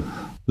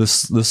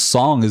 This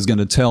song is going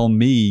to tell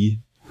me,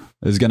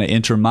 is going to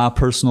enter my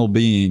personal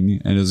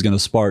being, and is going to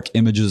spark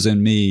images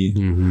in me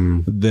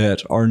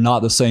that are not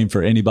the same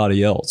for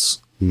anybody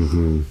else.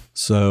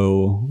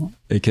 So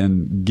it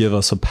can give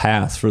us a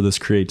path for this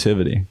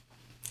creativity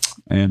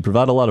and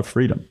provide a lot of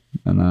freedom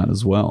in that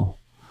as well.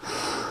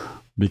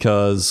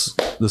 because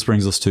this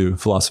brings us to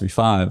philosophy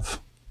 5,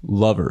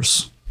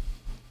 lovers.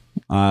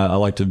 I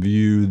like to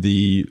view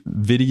the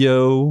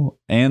video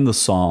and the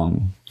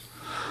song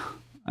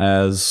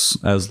as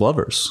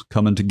lovers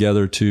coming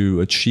together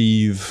to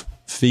achieve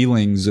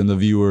feelings in the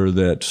viewer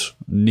that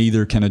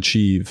neither can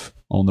achieve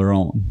on their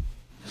own.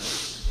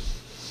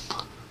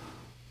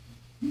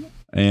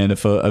 And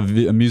if a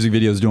music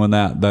video is doing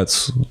that,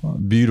 that's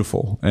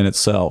beautiful in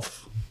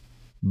itself.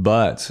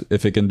 But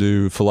if it can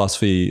do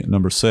philosophy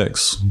number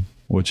 6,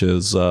 which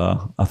is,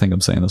 I think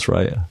I'm saying this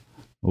right,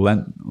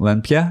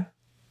 Lanpia?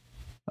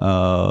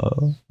 I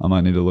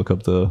might need to look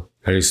up the...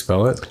 How do you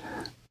spell it?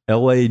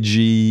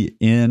 Lagniappe.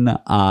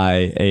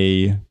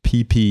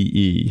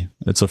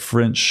 It's a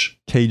French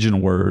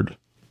Cajun word.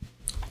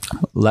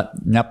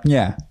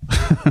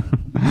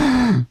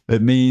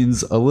 It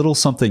means a little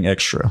something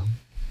extra.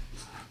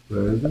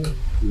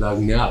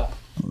 Lagniappe.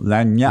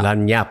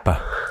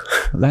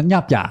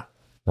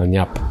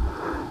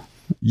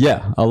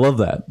 Yeah, I love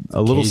that.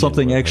 A little Cajun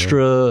something word,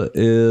 extra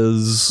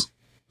is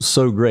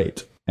so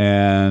great.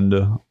 And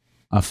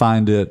I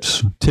find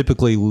it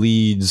typically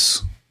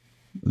leads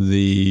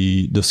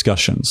the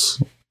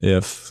discussions.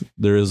 If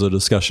there is a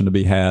discussion to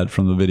be had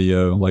from the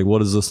video, like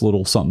what is this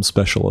little something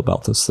special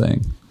about this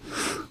thing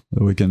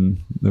that we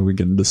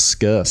can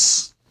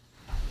discuss?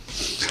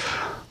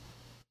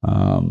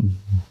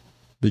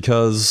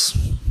 Because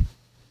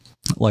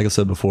like I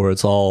said before,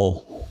 it's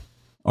all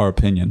our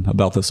opinion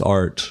about this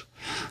art,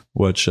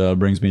 which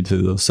brings me to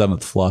the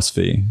 7th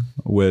philosophy,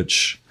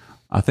 which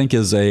I think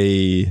is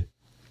a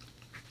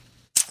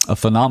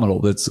phenomenal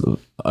that's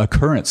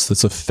occurrence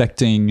that's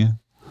affecting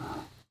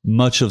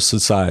much of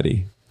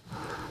society.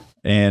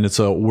 And it's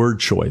a word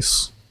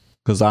choice,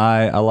 because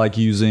I like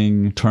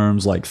using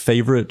terms like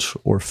favorite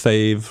or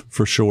fave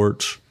for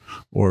short,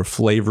 or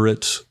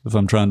flavorite if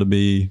I'm trying to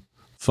be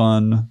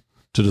fun,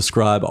 to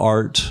describe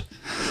art,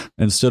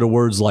 instead of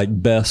words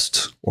like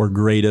best or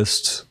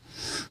greatest,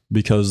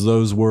 because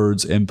those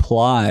words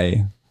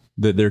imply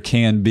that there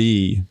can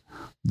be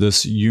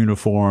this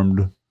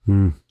uniformed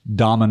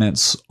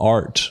dominance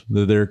art,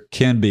 that there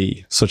can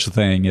be such a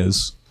thing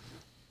as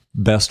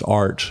best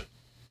art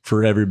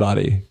for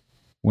everybody,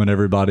 when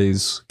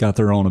everybody's got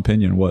their own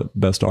opinion what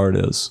best art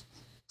is.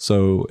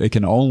 So it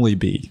can only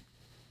be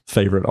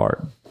favorite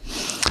art.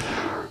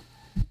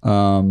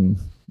 And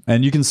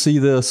you can see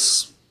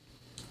this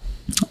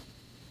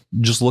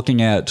just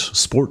looking at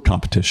sport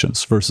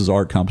competitions versus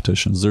art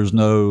competitions. There's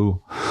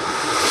no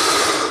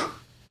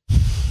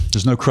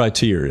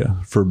criteria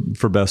for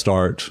best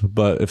art,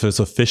 but if it's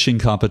a fishing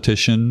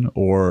competition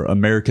or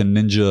American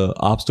Ninja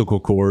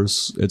obstacle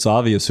course, it's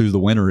obvious who the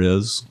winner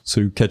is. It's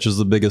who catches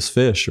the biggest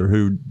fish or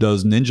who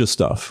does ninja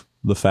stuff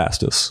the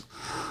fastest.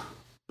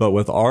 But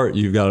with art,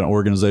 you've got an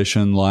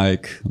organization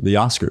like the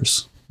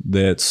Oscars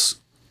that's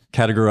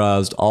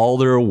categorized all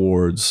their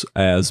awards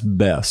as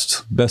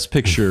best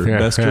picture,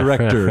 best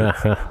director.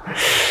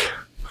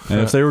 And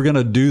if they were going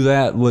to do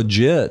that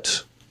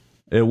legit,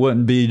 it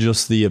wouldn't be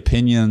just the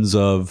opinions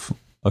of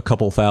a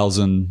couple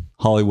thousand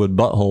Hollywood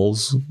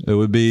buttholes. It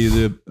would be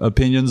the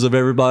opinions of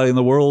everybody in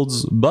the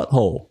world's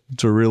butthole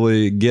to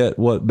really get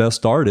what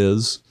best art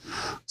is.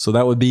 So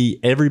that would be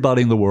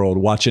everybody in the world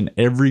watching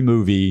every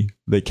movie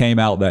that came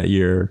out that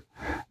year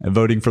and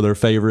voting for their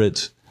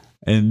favorite.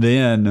 And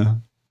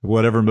then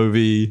whatever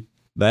movie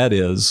that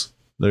is,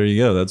 there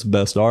you go. That's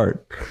best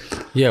art.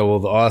 Yeah, well,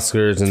 the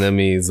Oscars and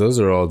Emmys, those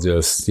are all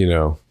just,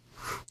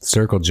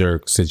 circle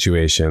jerk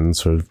situations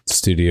for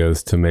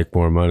studios to make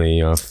more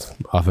money off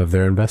of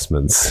their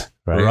investments,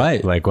 right?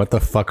 Right. Like, what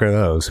the fuck are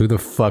those? Who the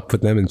fuck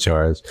put them in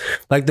charge?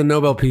 Like the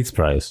Nobel Peace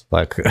Prize.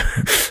 Like,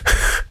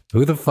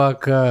 who the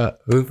fuck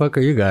are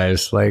you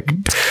guys? Like,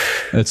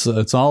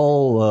 it's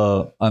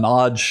all an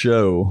odd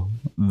show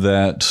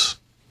that,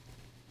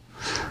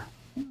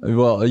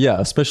 well, yeah,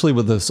 especially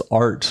with this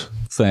art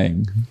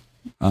thing.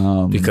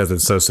 Because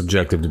it's so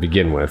subjective to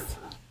begin with.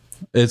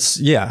 It's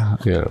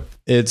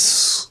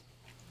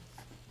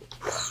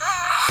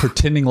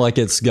pretending like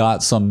it's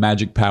got some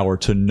magic power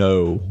to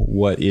know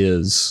what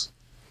is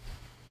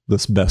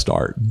this best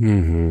art,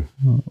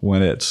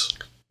 when it's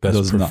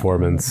best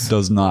performance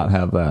does not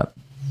have that,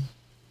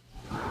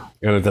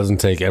 and it doesn't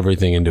take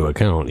everything into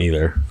account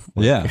either.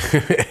 Yeah.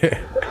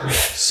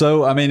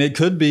 So I mean, it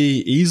could be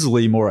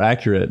easily more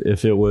accurate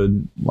if it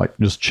would like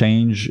just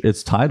change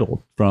its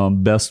title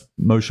from best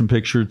motion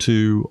picture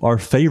to our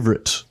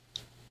favorite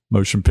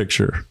motion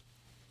picture.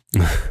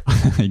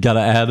 You got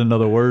to add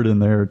another word in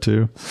there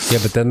too. Yeah,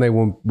 but then they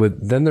won't.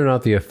 Then they're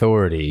not the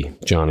authority,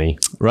 Johnny.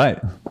 Right.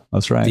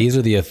 That's right. These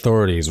are the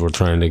authorities we're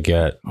trying to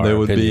get our They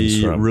would opinions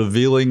be from.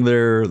 revealing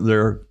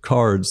their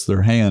cards,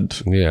 their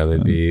hand. Yeah,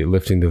 they'd be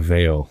lifting the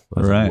veil,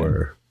 as Right. it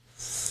were.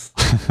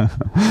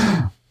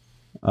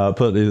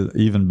 Put an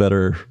even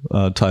better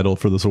title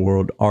for this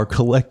award: our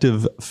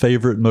collective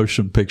favorite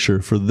motion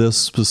picture for this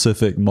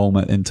specific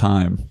moment in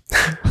time.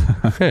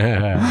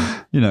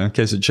 In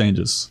case it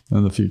changes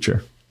in the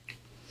future.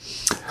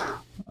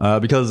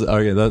 Because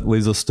that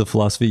leads us to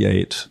philosophy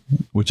 8,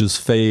 which is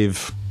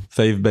fave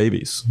fave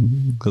babies,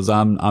 because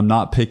I'm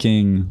not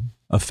picking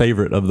a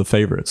favorite of the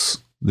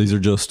favorites. These are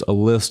just a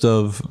list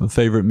of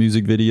favorite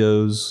music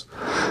videos.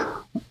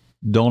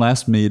 Don't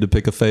ask me to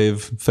pick a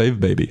fave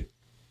baby.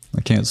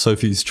 I can't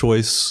Sophie's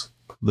Choice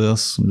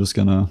this. I'm just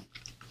gonna.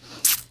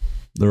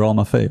 They're all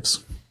my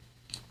faves.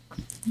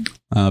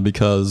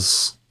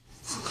 Because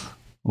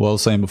what I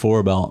was saying before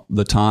about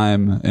the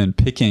time and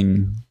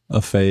picking a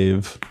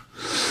fave,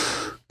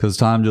 because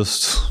time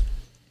just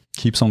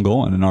keeps on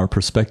going and our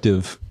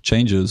perspective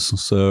changes.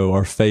 So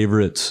our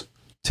favorite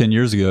 10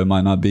 years ago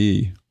might not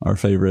be our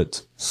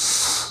favorite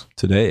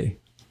today.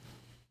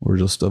 We're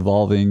just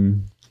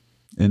evolving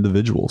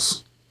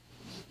individuals.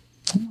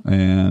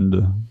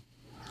 And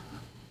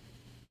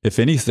if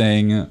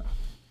anything,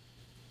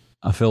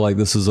 I feel like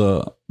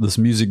this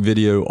music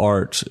video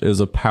art is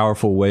a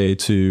powerful way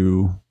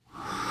to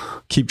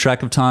keep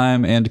track of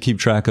time and to keep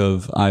track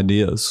of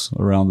ideas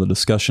around the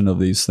discussion of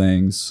these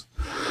things,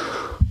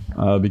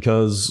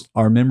 because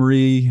our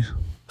memory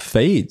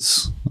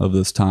fades of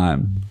this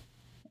time,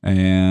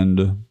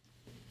 and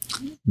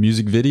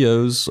music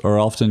videos are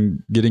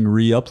often getting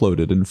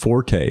re-uploaded in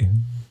 4K,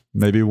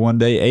 maybe one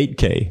day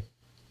 8K,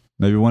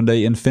 maybe one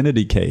day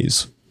infinity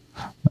Ks.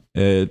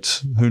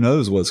 Who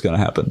knows what's going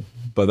to happen,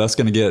 but that's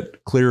going to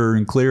get clearer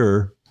and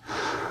clearer.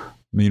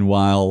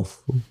 Meanwhile,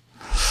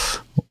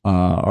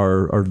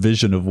 our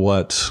vision of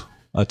what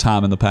a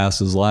time in the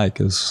past is like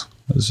is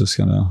just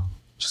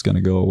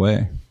gonna go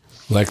away.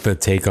 Like the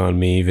Take on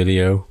Me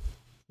video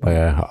by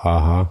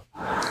Aha.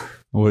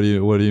 What do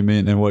you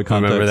mean? In what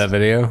context? Remember that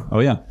video? Oh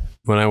yeah.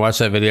 When I watch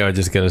that video, I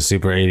just get a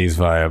super 80s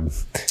vibe.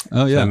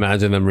 Oh yeah. So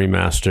imagine them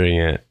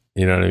remastering it.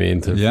 You know what I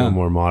mean? To feel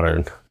more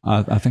modern.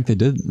 I think they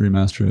did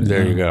remaster it.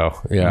 There you go.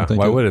 Yeah.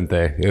 Why wouldn't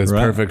they? It was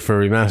perfect for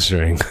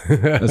remastering.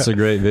 That's a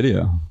great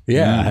video.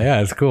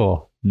 Yeah, it's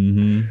cool.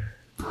 Mm-hmm.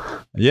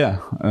 Yeah,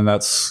 and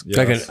that's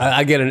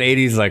I get an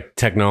 80s like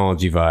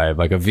technology vibe,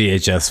 like a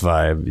VHS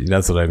vibe.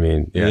 That's what I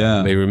mean.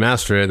 Yeah. They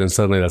remaster it and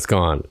suddenly that's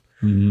gone.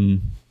 Mm-hmm.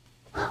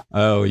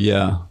 Oh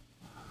yeah.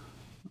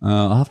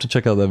 I'll have to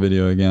check out that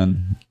video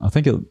again. I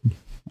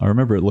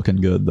remember it looking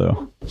good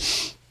though.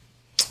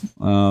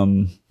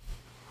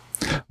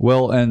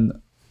 Well,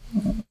 and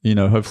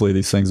hopefully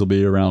these things will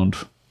be around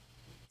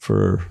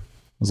for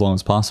as long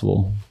as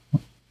possible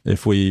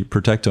if we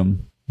protect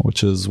them,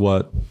 which is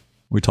what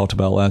we talked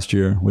about last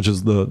year, which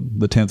is the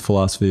 10th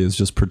philosophy, is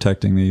just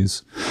protecting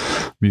these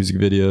music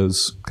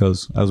videos,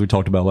 because as we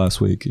talked about last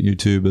week,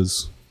 YouTube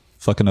is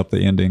fucking up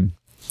the ending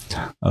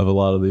of a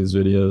lot of these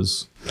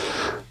videos.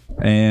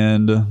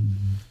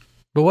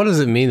 But what does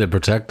it mean to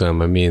protect them?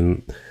 I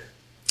mean,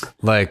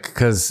 like,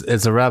 because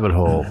it's a rabbit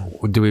hole.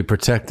 Do we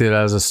protect it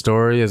as a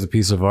story, as a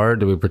piece of art?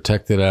 Do we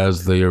protect it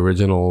as the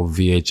original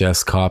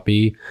VHS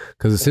copy?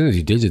 Because as soon as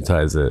you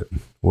digitize it,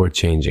 we're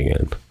changing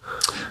it.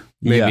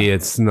 Maybe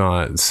it's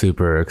not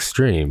super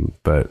extreme,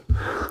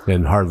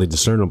 and hardly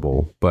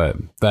discernible. But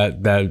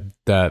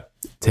that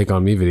Take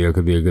on Me video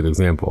could be a good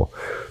example.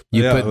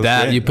 You put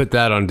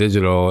that on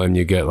digital, and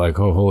you get like,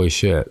 oh, holy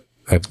shit,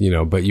 But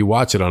you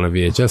watch it on a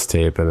VHS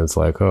tape, and it's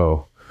like,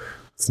 oh,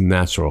 it's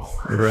natural,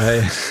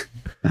 right?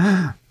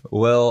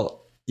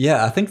 Well,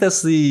 yeah, I think it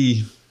has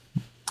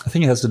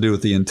to do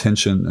with the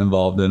intention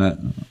involved in it,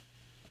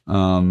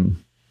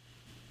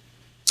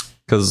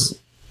 because.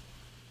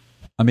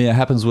 I mean, it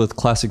happens with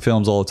classic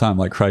films all the time.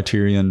 Like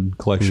Criterion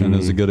Collection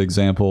is a good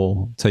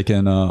example.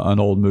 Taking an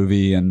old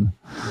movie and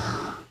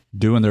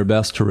doing their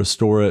best to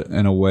restore it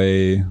in a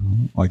way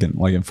like in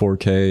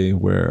 4K,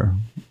 where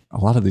a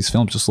lot of these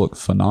films just look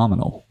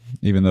phenomenal,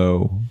 even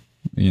though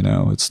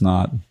it's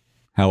not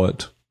how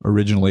it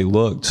originally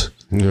looked.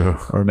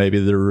 Yeah. Or maybe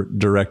the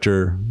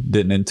director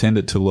didn't intend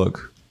it to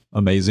look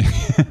amazing,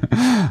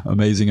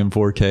 amazing in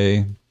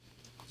 4K,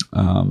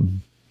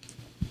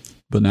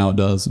 but now it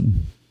does.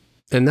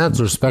 And that's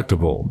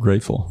respectable.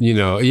 Grateful.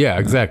 Yeah,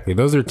 exactly.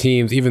 Those are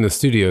teams, even the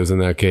studios in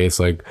that case,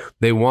 like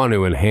they want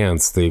to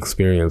enhance the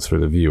experience for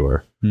the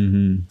viewer.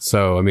 Mm-hmm.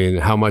 So, I mean,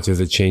 how much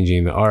is it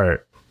changing the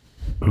art?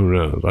 Who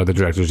knows? Are the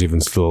directors even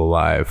still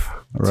alive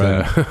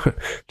to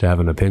have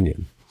an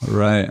opinion?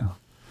 Right.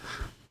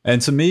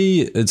 And to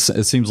me, it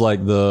seems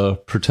like the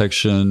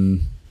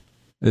protection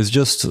is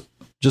just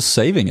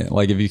saving it.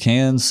 Like if you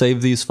can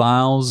save these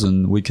files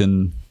and we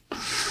can...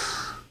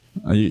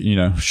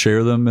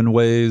 share them in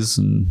ways,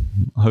 and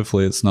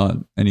hopefully it's not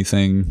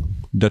anything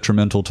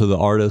detrimental to the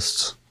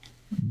artist,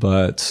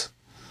 but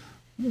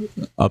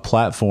a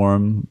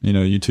platform,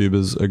 YouTube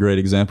is a great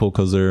example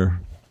because they're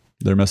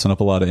messing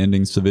up a lot of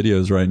endings to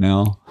videos right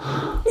now.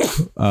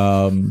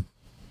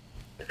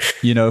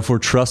 If we're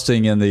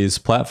trusting in these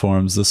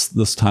platforms,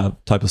 this type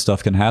of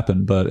stuff can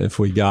happen. But if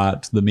we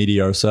got the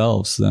media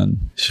ourselves,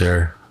 then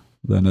sure,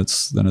 then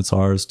it's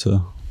ours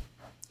to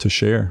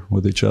share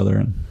with each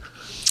other.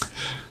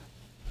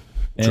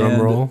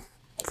 Drum roll.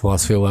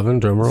 Philosophy 11,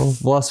 drum roll.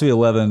 Philosophy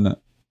 11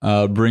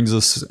 brings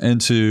us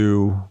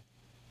into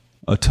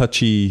a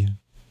touchy,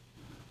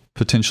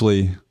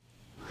 potentially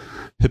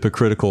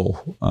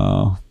hypocritical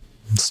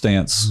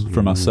stance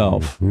for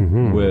myself,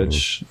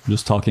 which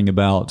just talking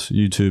about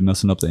YouTube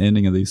messing up the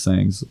ending of these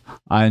things.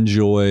 I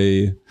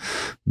enjoy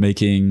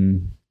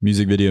making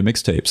music video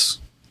mixtapes,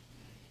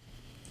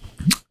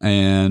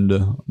 and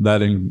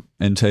that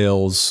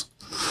entails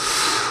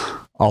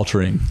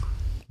altering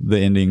the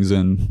endings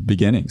and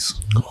beginnings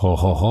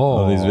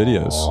of these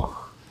videos.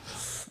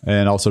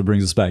 And also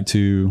brings us back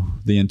to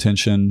the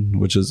intention,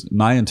 which is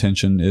my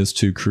intention is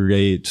to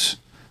create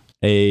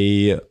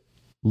a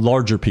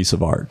larger piece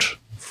of art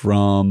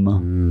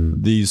from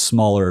these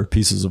smaller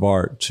pieces of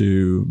art,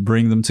 to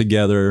bring them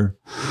together,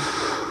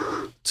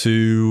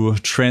 to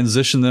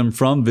transition them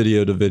from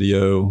video to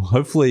video,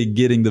 hopefully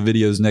getting the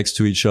videos next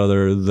to each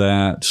other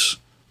that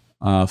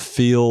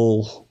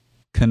feel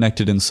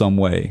connected in some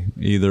way,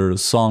 either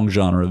song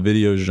genre,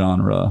 video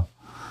genre,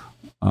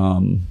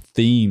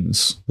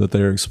 themes that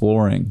they're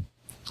exploring,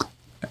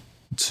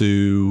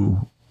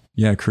 to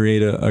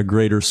create a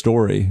greater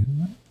story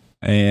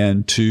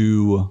and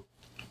to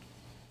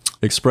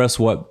express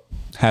what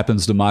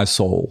happens to my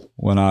soul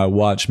when I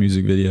watch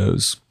music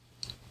videos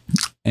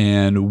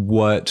and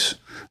what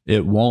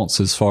it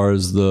wants as far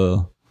as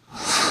the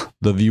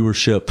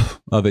viewership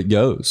of it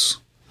goes,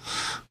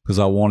 because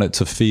I want it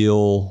to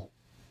feel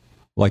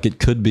like it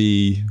could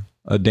be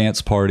a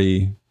dance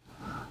party,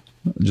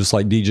 just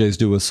like DJs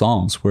do with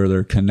songs, where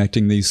they're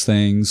connecting these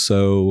things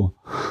so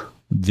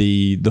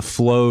the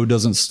flow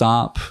doesn't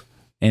stop,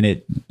 and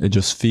it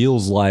just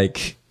feels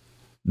like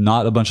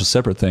not a bunch of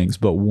separate things,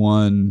 but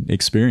one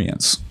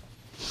experience.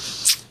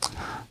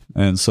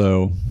 And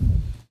so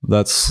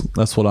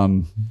that's what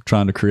I'm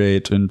trying to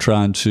create, and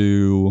trying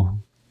to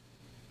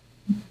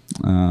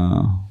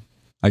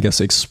I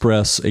guess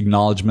express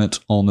acknowledgement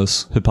on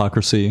this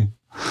hypocrisy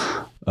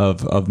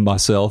of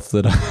myself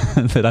that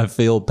that I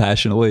feel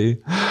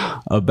passionately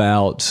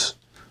about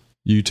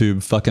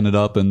YouTube fucking it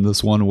up in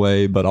this one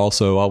way, but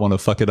also I want to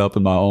fuck it up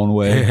in my own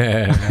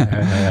way,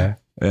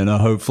 in a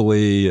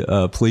hopefully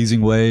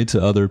pleasing way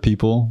to other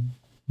people.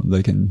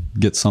 They can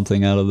get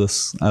something out of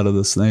this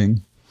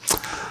thing.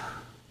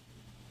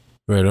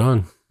 Right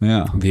on.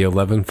 Yeah. The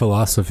 11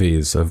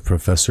 Philosophies of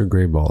Professor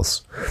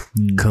Grayballs.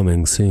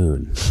 Coming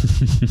soon.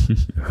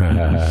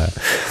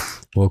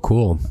 Well,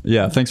 cool.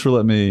 Yeah. Thanks for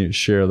letting me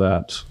share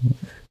that.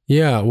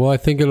 Yeah. Well, I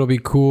think it'll be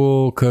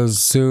cool because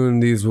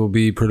soon these will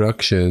be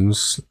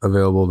productions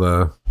available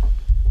to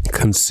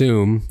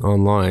consume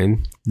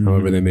online,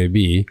 however they may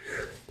be.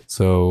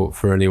 So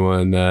for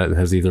anyone that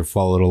has either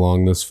followed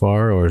along this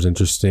far or is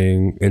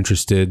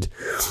interested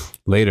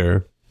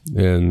later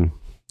in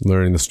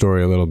learning the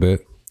story a little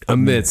bit,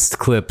 amidst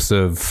clips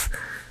of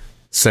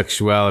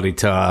sexuality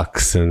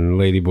talks and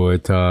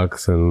ladyboy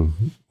talks and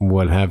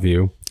what have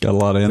you. Got a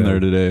lot in there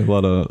today. A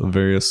lot of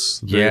various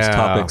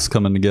topics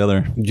coming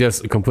together.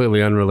 Just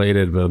completely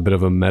unrelated, but a bit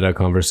of a meta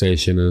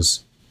conversation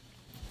is,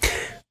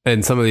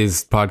 and some of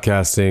these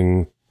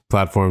podcasting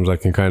platforms I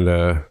can kind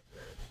of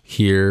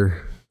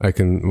hear. I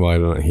kind of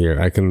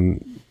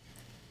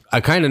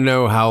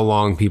know how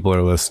long people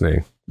are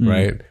listening.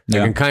 Right.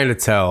 Yeah. I can kind of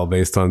tell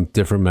based on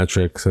different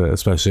metrics,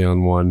 especially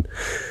on one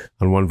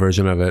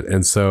version of it.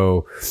 And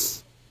so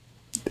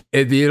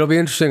it'll be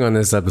interesting on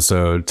this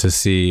episode to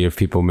see if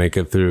people make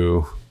it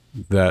through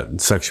that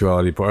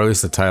sexuality part, or at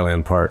least the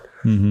Thailand part.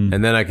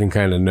 And then I can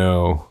kind of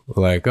know,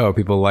 like, oh,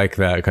 people like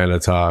that kind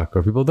of talk,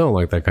 or people don't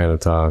like that kind of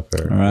talk,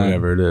 or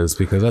whatever it is,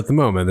 because at the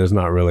moment there's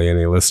not really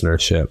any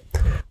listenership,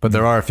 but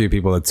there are a few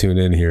people that tune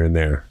in here and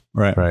there.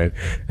 Right.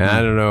 And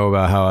I don't know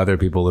about how other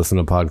people listen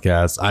to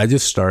podcasts. I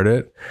just start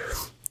it,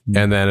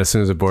 and then as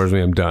soon as it bores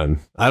me, I'm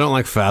done. I don't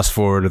like fast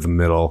forward to the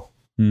middle.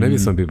 Maybe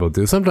some people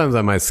do. Sometimes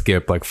I might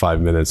skip like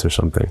 5 minutes or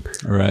something.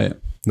 Right.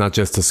 Not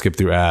just to skip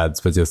through ads,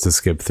 but just to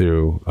skip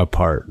through a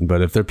part.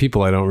 But if they're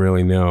people I don't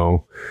really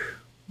know,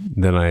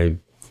 then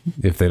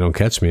if they don't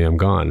catch me, I'm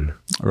gone.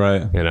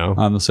 Right. You know?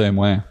 I'm the same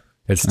way.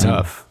 It's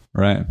tough.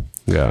 Right.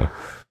 Yeah.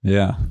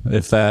 Yeah.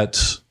 If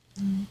that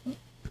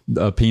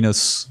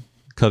penis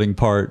cutting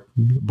part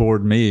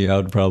bored me, I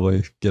would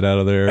probably get out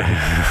of there.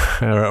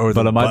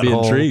 But I might be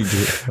intrigued.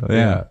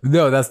 Yeah.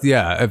 No,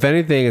 if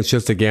anything, it's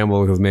just a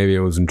gamble, because maybe it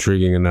was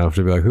intriguing enough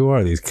to be like, who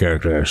are these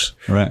characters?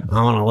 Right.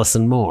 I want to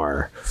listen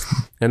more.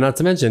 And not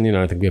to mention,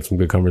 I think we have some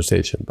good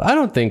conversation. But I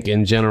don't think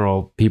in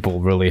general people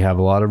really have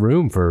a lot of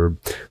room for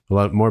a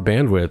lot more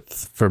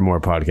bandwidth for more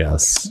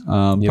podcasts.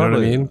 You know what I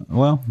mean?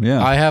 Well,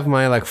 yeah. I have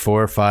my like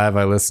 4 or 5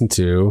 I listen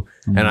to,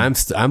 and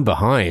I'm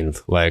behind.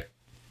 Like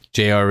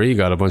JRE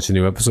got a bunch of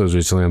new episodes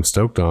recently I'm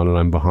stoked on, and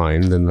I'm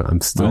behind, and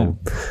I'm still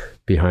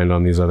behind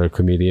on these other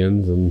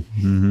comedians and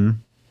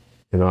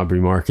Aubrey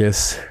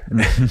Marcus,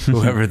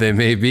 whoever they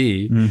may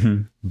be.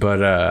 But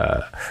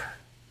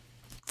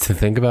to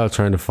think about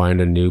trying to find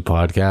a new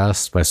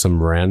podcast by some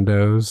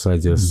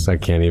randos, I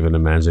can't even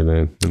imagine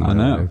it. I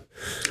know.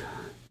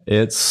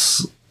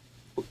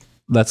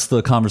 That's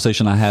the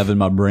conversation I have in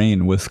my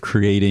brain with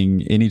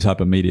creating any type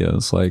of media.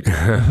 It's like,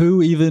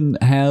 who even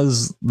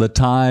has the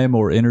time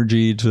or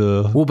energy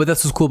to... Well, but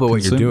that's what's cool about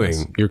what you're doing.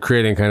 This? You're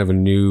creating kind of a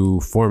new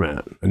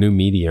format, a new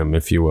medium,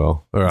 if you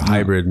will, or a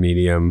hybrid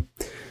medium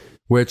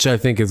which I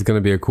think is going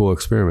to be a cool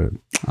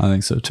experiment. I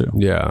think so too.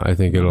 Yeah, I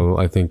think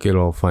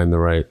it'll find the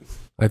right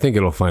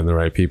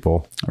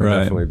people. I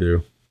Right. definitely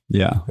do.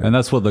 Yeah. And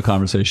that's what the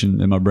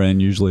conversation in my brain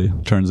usually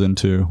turns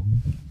into,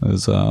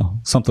 is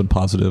something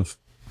positive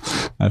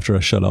after I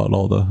shut out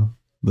all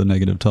the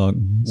negative talk.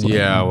 So,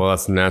 Yeah, well,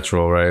 that's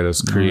natural, right?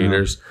 As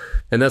creators.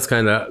 And that's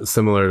kind of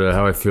similar to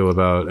how I feel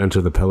about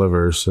Enter the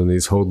Pelliverse and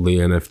these Holdly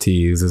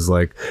NFTs is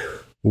like,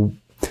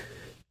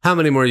 how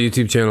many more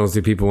YouTube channels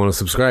do people want to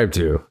subscribe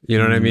to? You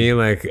know what I mean?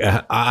 Like,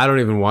 I don't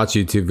even watch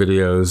YouTube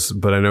videos,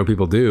 but I know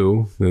people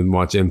do and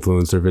watch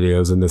influencer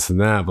videos and this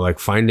and that. But like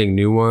finding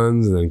new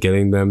ones and then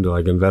getting them to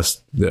like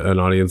invest, an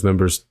audience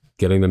members,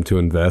 getting them to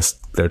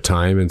invest their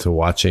time into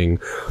watching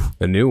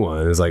a new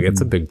one is like,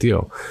 it's a big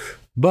deal.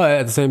 But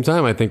at the same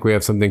time, I think we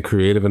have something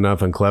creative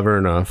enough and clever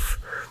enough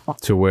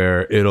to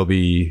where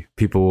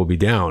people will be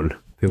down.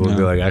 People will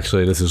be like,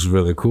 actually, this is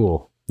really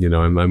cool. You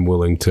know, I'm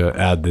willing to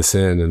add this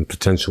in and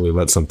potentially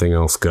let something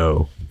else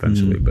go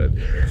eventually. But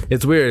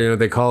it's weird, you know,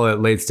 they call it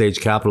late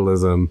stage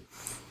capitalism.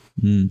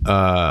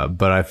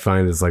 But I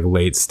find it's like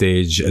late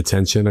stage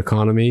attention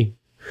economy,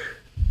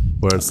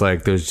 where it's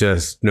like there's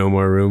just no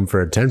more room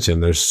for attention.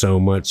 There's so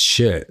much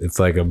shit. It's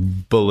like a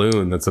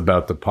balloon that's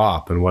about to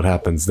pop, and what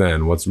happens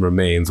then? What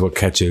remains? What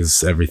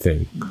catches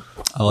everything?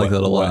 I like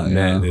that a lot. What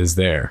net is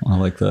there? I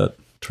like that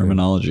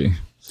terminology.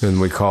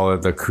 And we call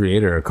it the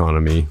creator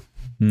economy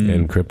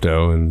in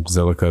crypto, and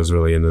Zilliqa is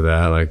really into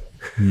that. Like,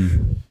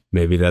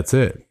 maybe that's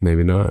it.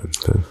 Maybe not.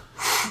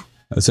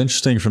 It's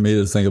interesting for me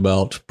to think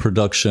about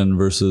production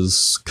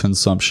versus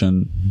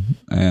consumption.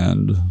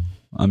 And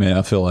I mean,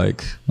 I feel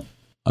like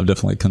I've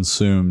definitely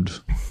consumed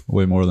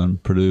way more than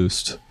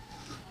produced.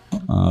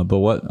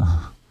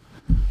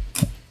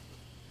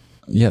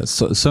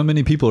 So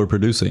many people are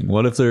producing.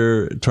 What if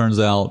it turns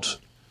out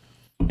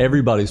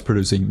everybody's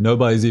producing,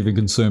 nobody's even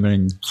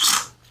consuming?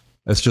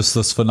 It's just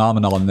this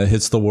phenomenon that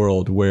hits the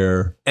world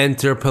where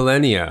Enter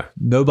Polenia.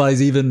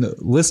 nobody's even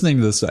listening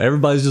to this.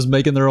 Everybody's just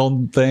making their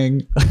own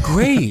thing.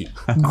 Great.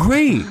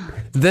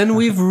 Then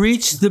we've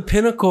reached the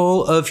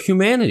pinnacle of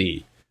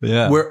humanity.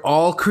 Yeah. We're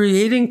all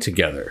creating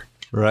together.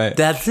 Right.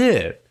 That's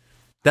it.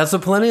 That's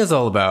what Polenia is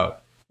all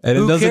about. And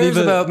Who it doesn't cares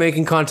even about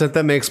making content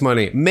that makes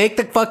money? Make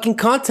the fucking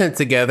content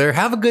together.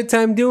 Have a good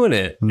time doing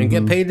it and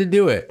get paid to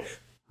do it.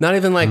 Not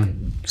even like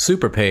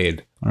super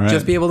paid. All right.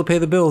 Just be able to pay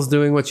the bills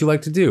doing what you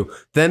like to do.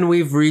 Then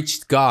we've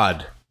reached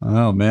God,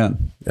 Oh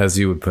man, as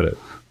you would put it.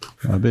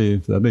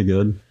 that'd be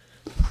good.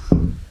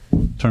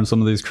 Turn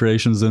some of these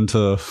creations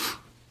into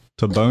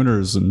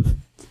boners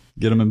and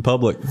get them in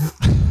public.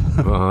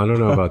 Well, I don't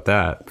know about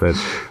that, but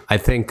I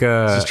think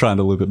Just trying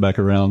to loop it back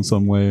around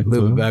some way.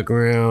 loop it back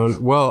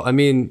around. Well, I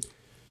mean,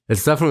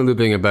 it's definitely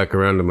looping it back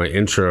around to my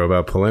intro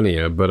about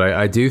Polenia, but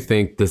I do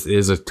think this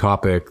is a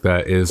topic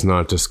that is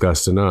not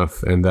discussed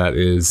enough, and that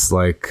is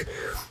like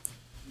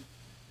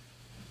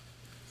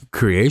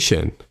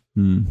creation.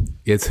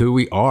 It's who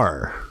we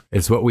are.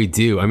 It's what we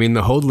do. I mean,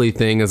 the Holdly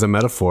thing is a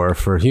metaphor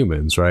for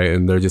humans, right?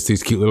 And they're just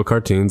these cute little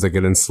cartoons that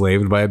get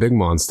enslaved by a big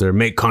monster,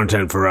 make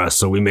content for us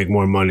so we make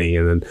more money.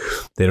 And then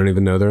they don't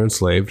even know they're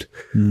enslaved.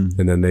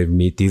 And then they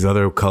meet these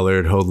other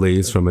colored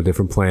Holdlys from a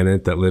different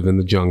planet that live in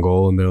the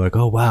jungle. And they're like,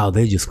 oh, wow,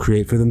 they just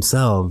create for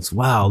themselves.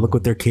 Wow, look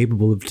what they're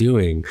capable of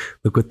doing.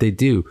 Look what they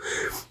do.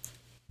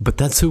 But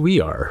that's who we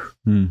are.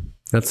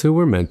 That's who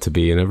we're meant to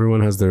be. And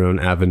everyone has their own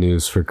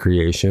avenues for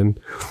creation.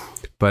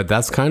 But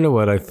that's kind of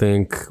what I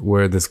think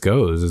where this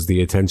goes is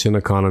the attention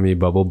economy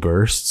bubble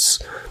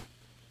bursts.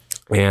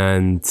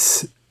 And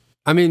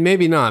I mean,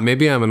 maybe not.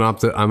 Maybe I'm an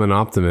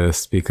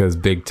optimist because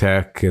big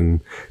tech and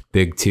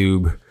big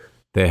tube,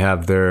 they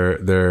have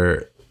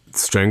their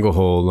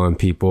stranglehold on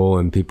people,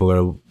 and people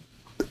are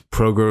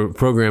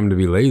programmed to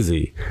be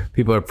lazy.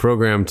 People are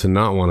programmed to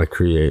not want to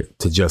create,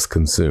 to just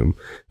consume.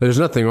 There's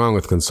nothing wrong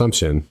with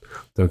consumption.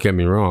 Don't get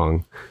me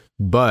wrong.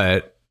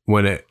 But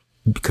when it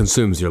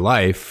consumes your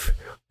life,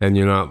 and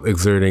you're not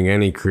exerting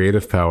any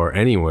creative power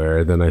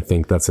anywhere, then I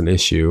think that's an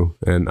issue.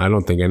 And I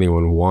don't think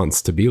anyone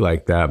wants to be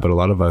like that, but a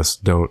lot of us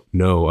don't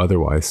know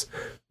otherwise.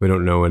 We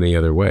don't know any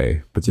other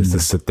way, but just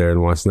to sit there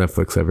and watch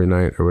Netflix every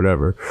night or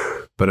whatever.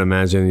 But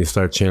imagine you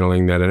start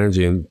channeling that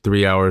energy in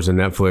 3 hours of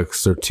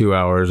Netflix or 2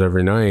 hours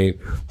every night,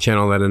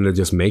 channel that into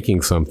just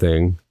making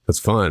something that's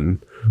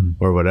fun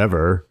or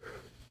whatever.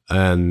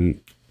 And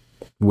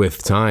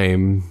with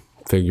time,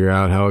 figure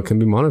out how it can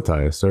be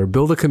monetized or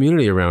build a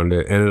community around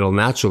it, and it'll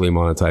naturally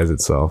monetize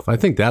itself. I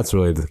think that's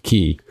really the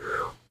key.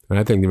 And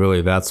I think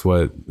really that's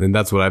what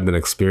I've been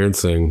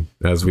experiencing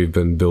as we've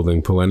been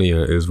building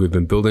Polenia is we've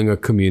been building a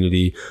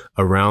community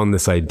around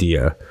this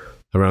idea,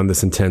 around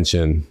this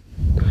intention.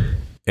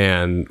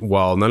 And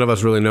while none of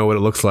us really know what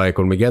it looks like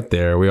when we get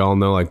there, we all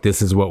know like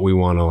this is what we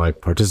want to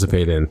like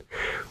participate in.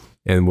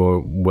 And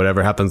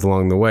whatever happens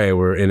along the way,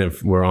 we're in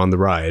it, we're on the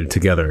ride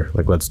together.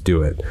 Like, let's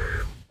do it.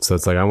 So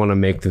it's like, I want to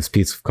make this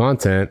piece of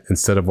content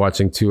instead of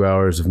watching 2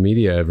 hours of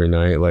media every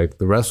night. Like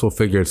the rest will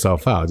figure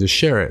itself out. Just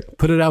share it,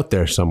 put it out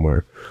there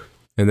somewhere.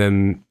 And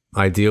then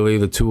ideally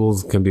the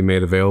tools can be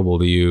made available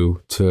to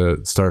you to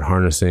start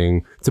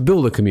harnessing, to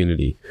build a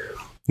community.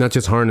 not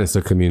just harness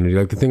a community.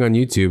 Like the thing on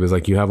YouTube is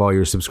like you have all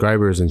your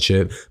subscribers and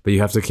shit, but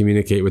you have to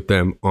communicate with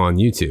them on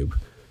YouTube.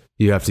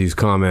 You have to use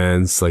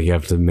comments, like you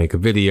have to make a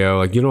video.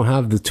 Like you don't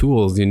have the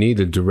tools you need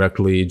to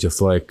directly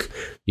just like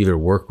either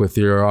work with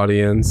your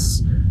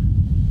audience,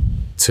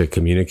 to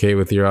communicate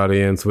with your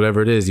audience,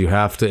 whatever it is. You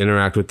have to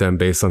interact with them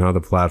based on how the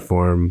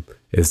platform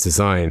is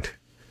designed.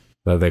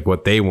 Like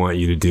what they want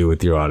you to do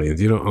with your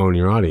audience. You don't own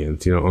your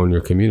audience. You don't own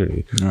your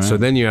community. Right. So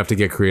then you have to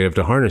get creative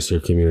to harness your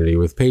community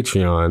with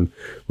Patreon,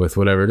 with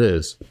whatever it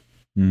is.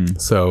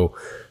 So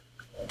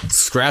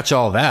scratch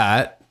all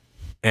that.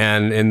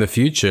 And in the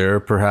future,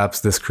 perhaps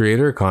this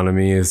creator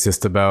economy is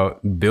just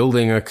about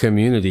building a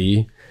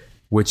community,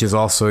 which is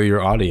also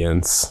your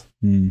audience.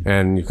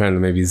 And you kind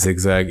of maybe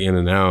zigzag in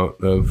and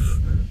out of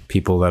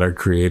people that are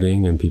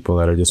creating and people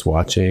that are just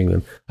watching.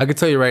 And I could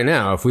tell you right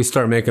now, if we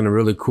start making a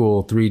really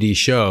cool 3D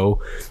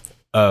show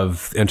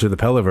of Enter the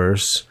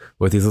Pelliverse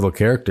with these little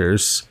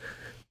characters,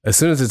 as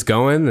soon as it's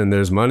going and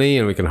there's money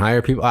and we can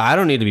hire people, I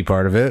don't need to be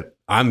part of it.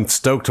 I'm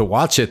stoked to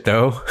watch it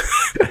though.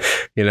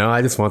 You know,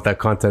 I just want that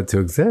content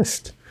to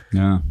exist.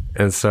 Yeah.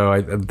 And so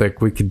I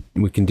think we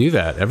can do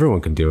that.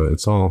 Everyone can do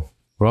it.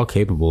 We're all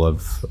capable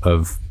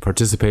of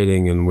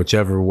participating in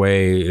whichever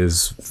way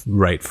is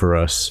right for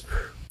us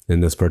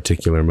in this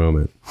particular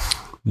moment.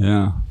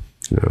 Yeah.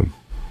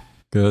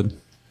 Good.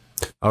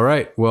 All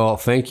right. Well,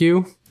 thank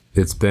you.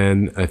 It's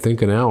been, I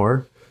think, an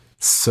hour.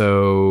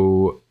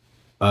 So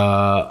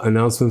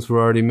announcements were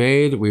already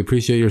made. We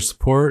appreciate your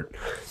support.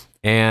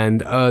 And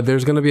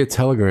there's going to be a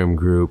Telegram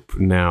group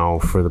now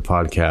for the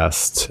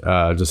podcast,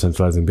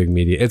 Decentralizing Big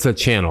Media. It's a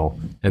channel.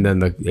 And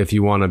then if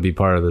you want to be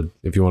part of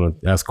if you want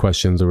to ask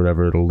questions or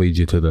whatever, it'll lead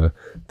you to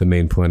the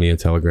main Plenty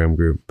Telegram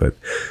group. But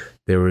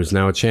there is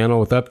now a channel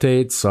with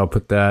updates. I'll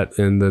put that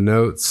in the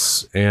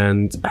notes.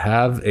 And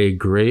have a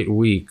great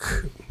week,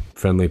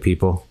 friendly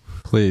people.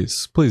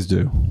 Please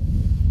do.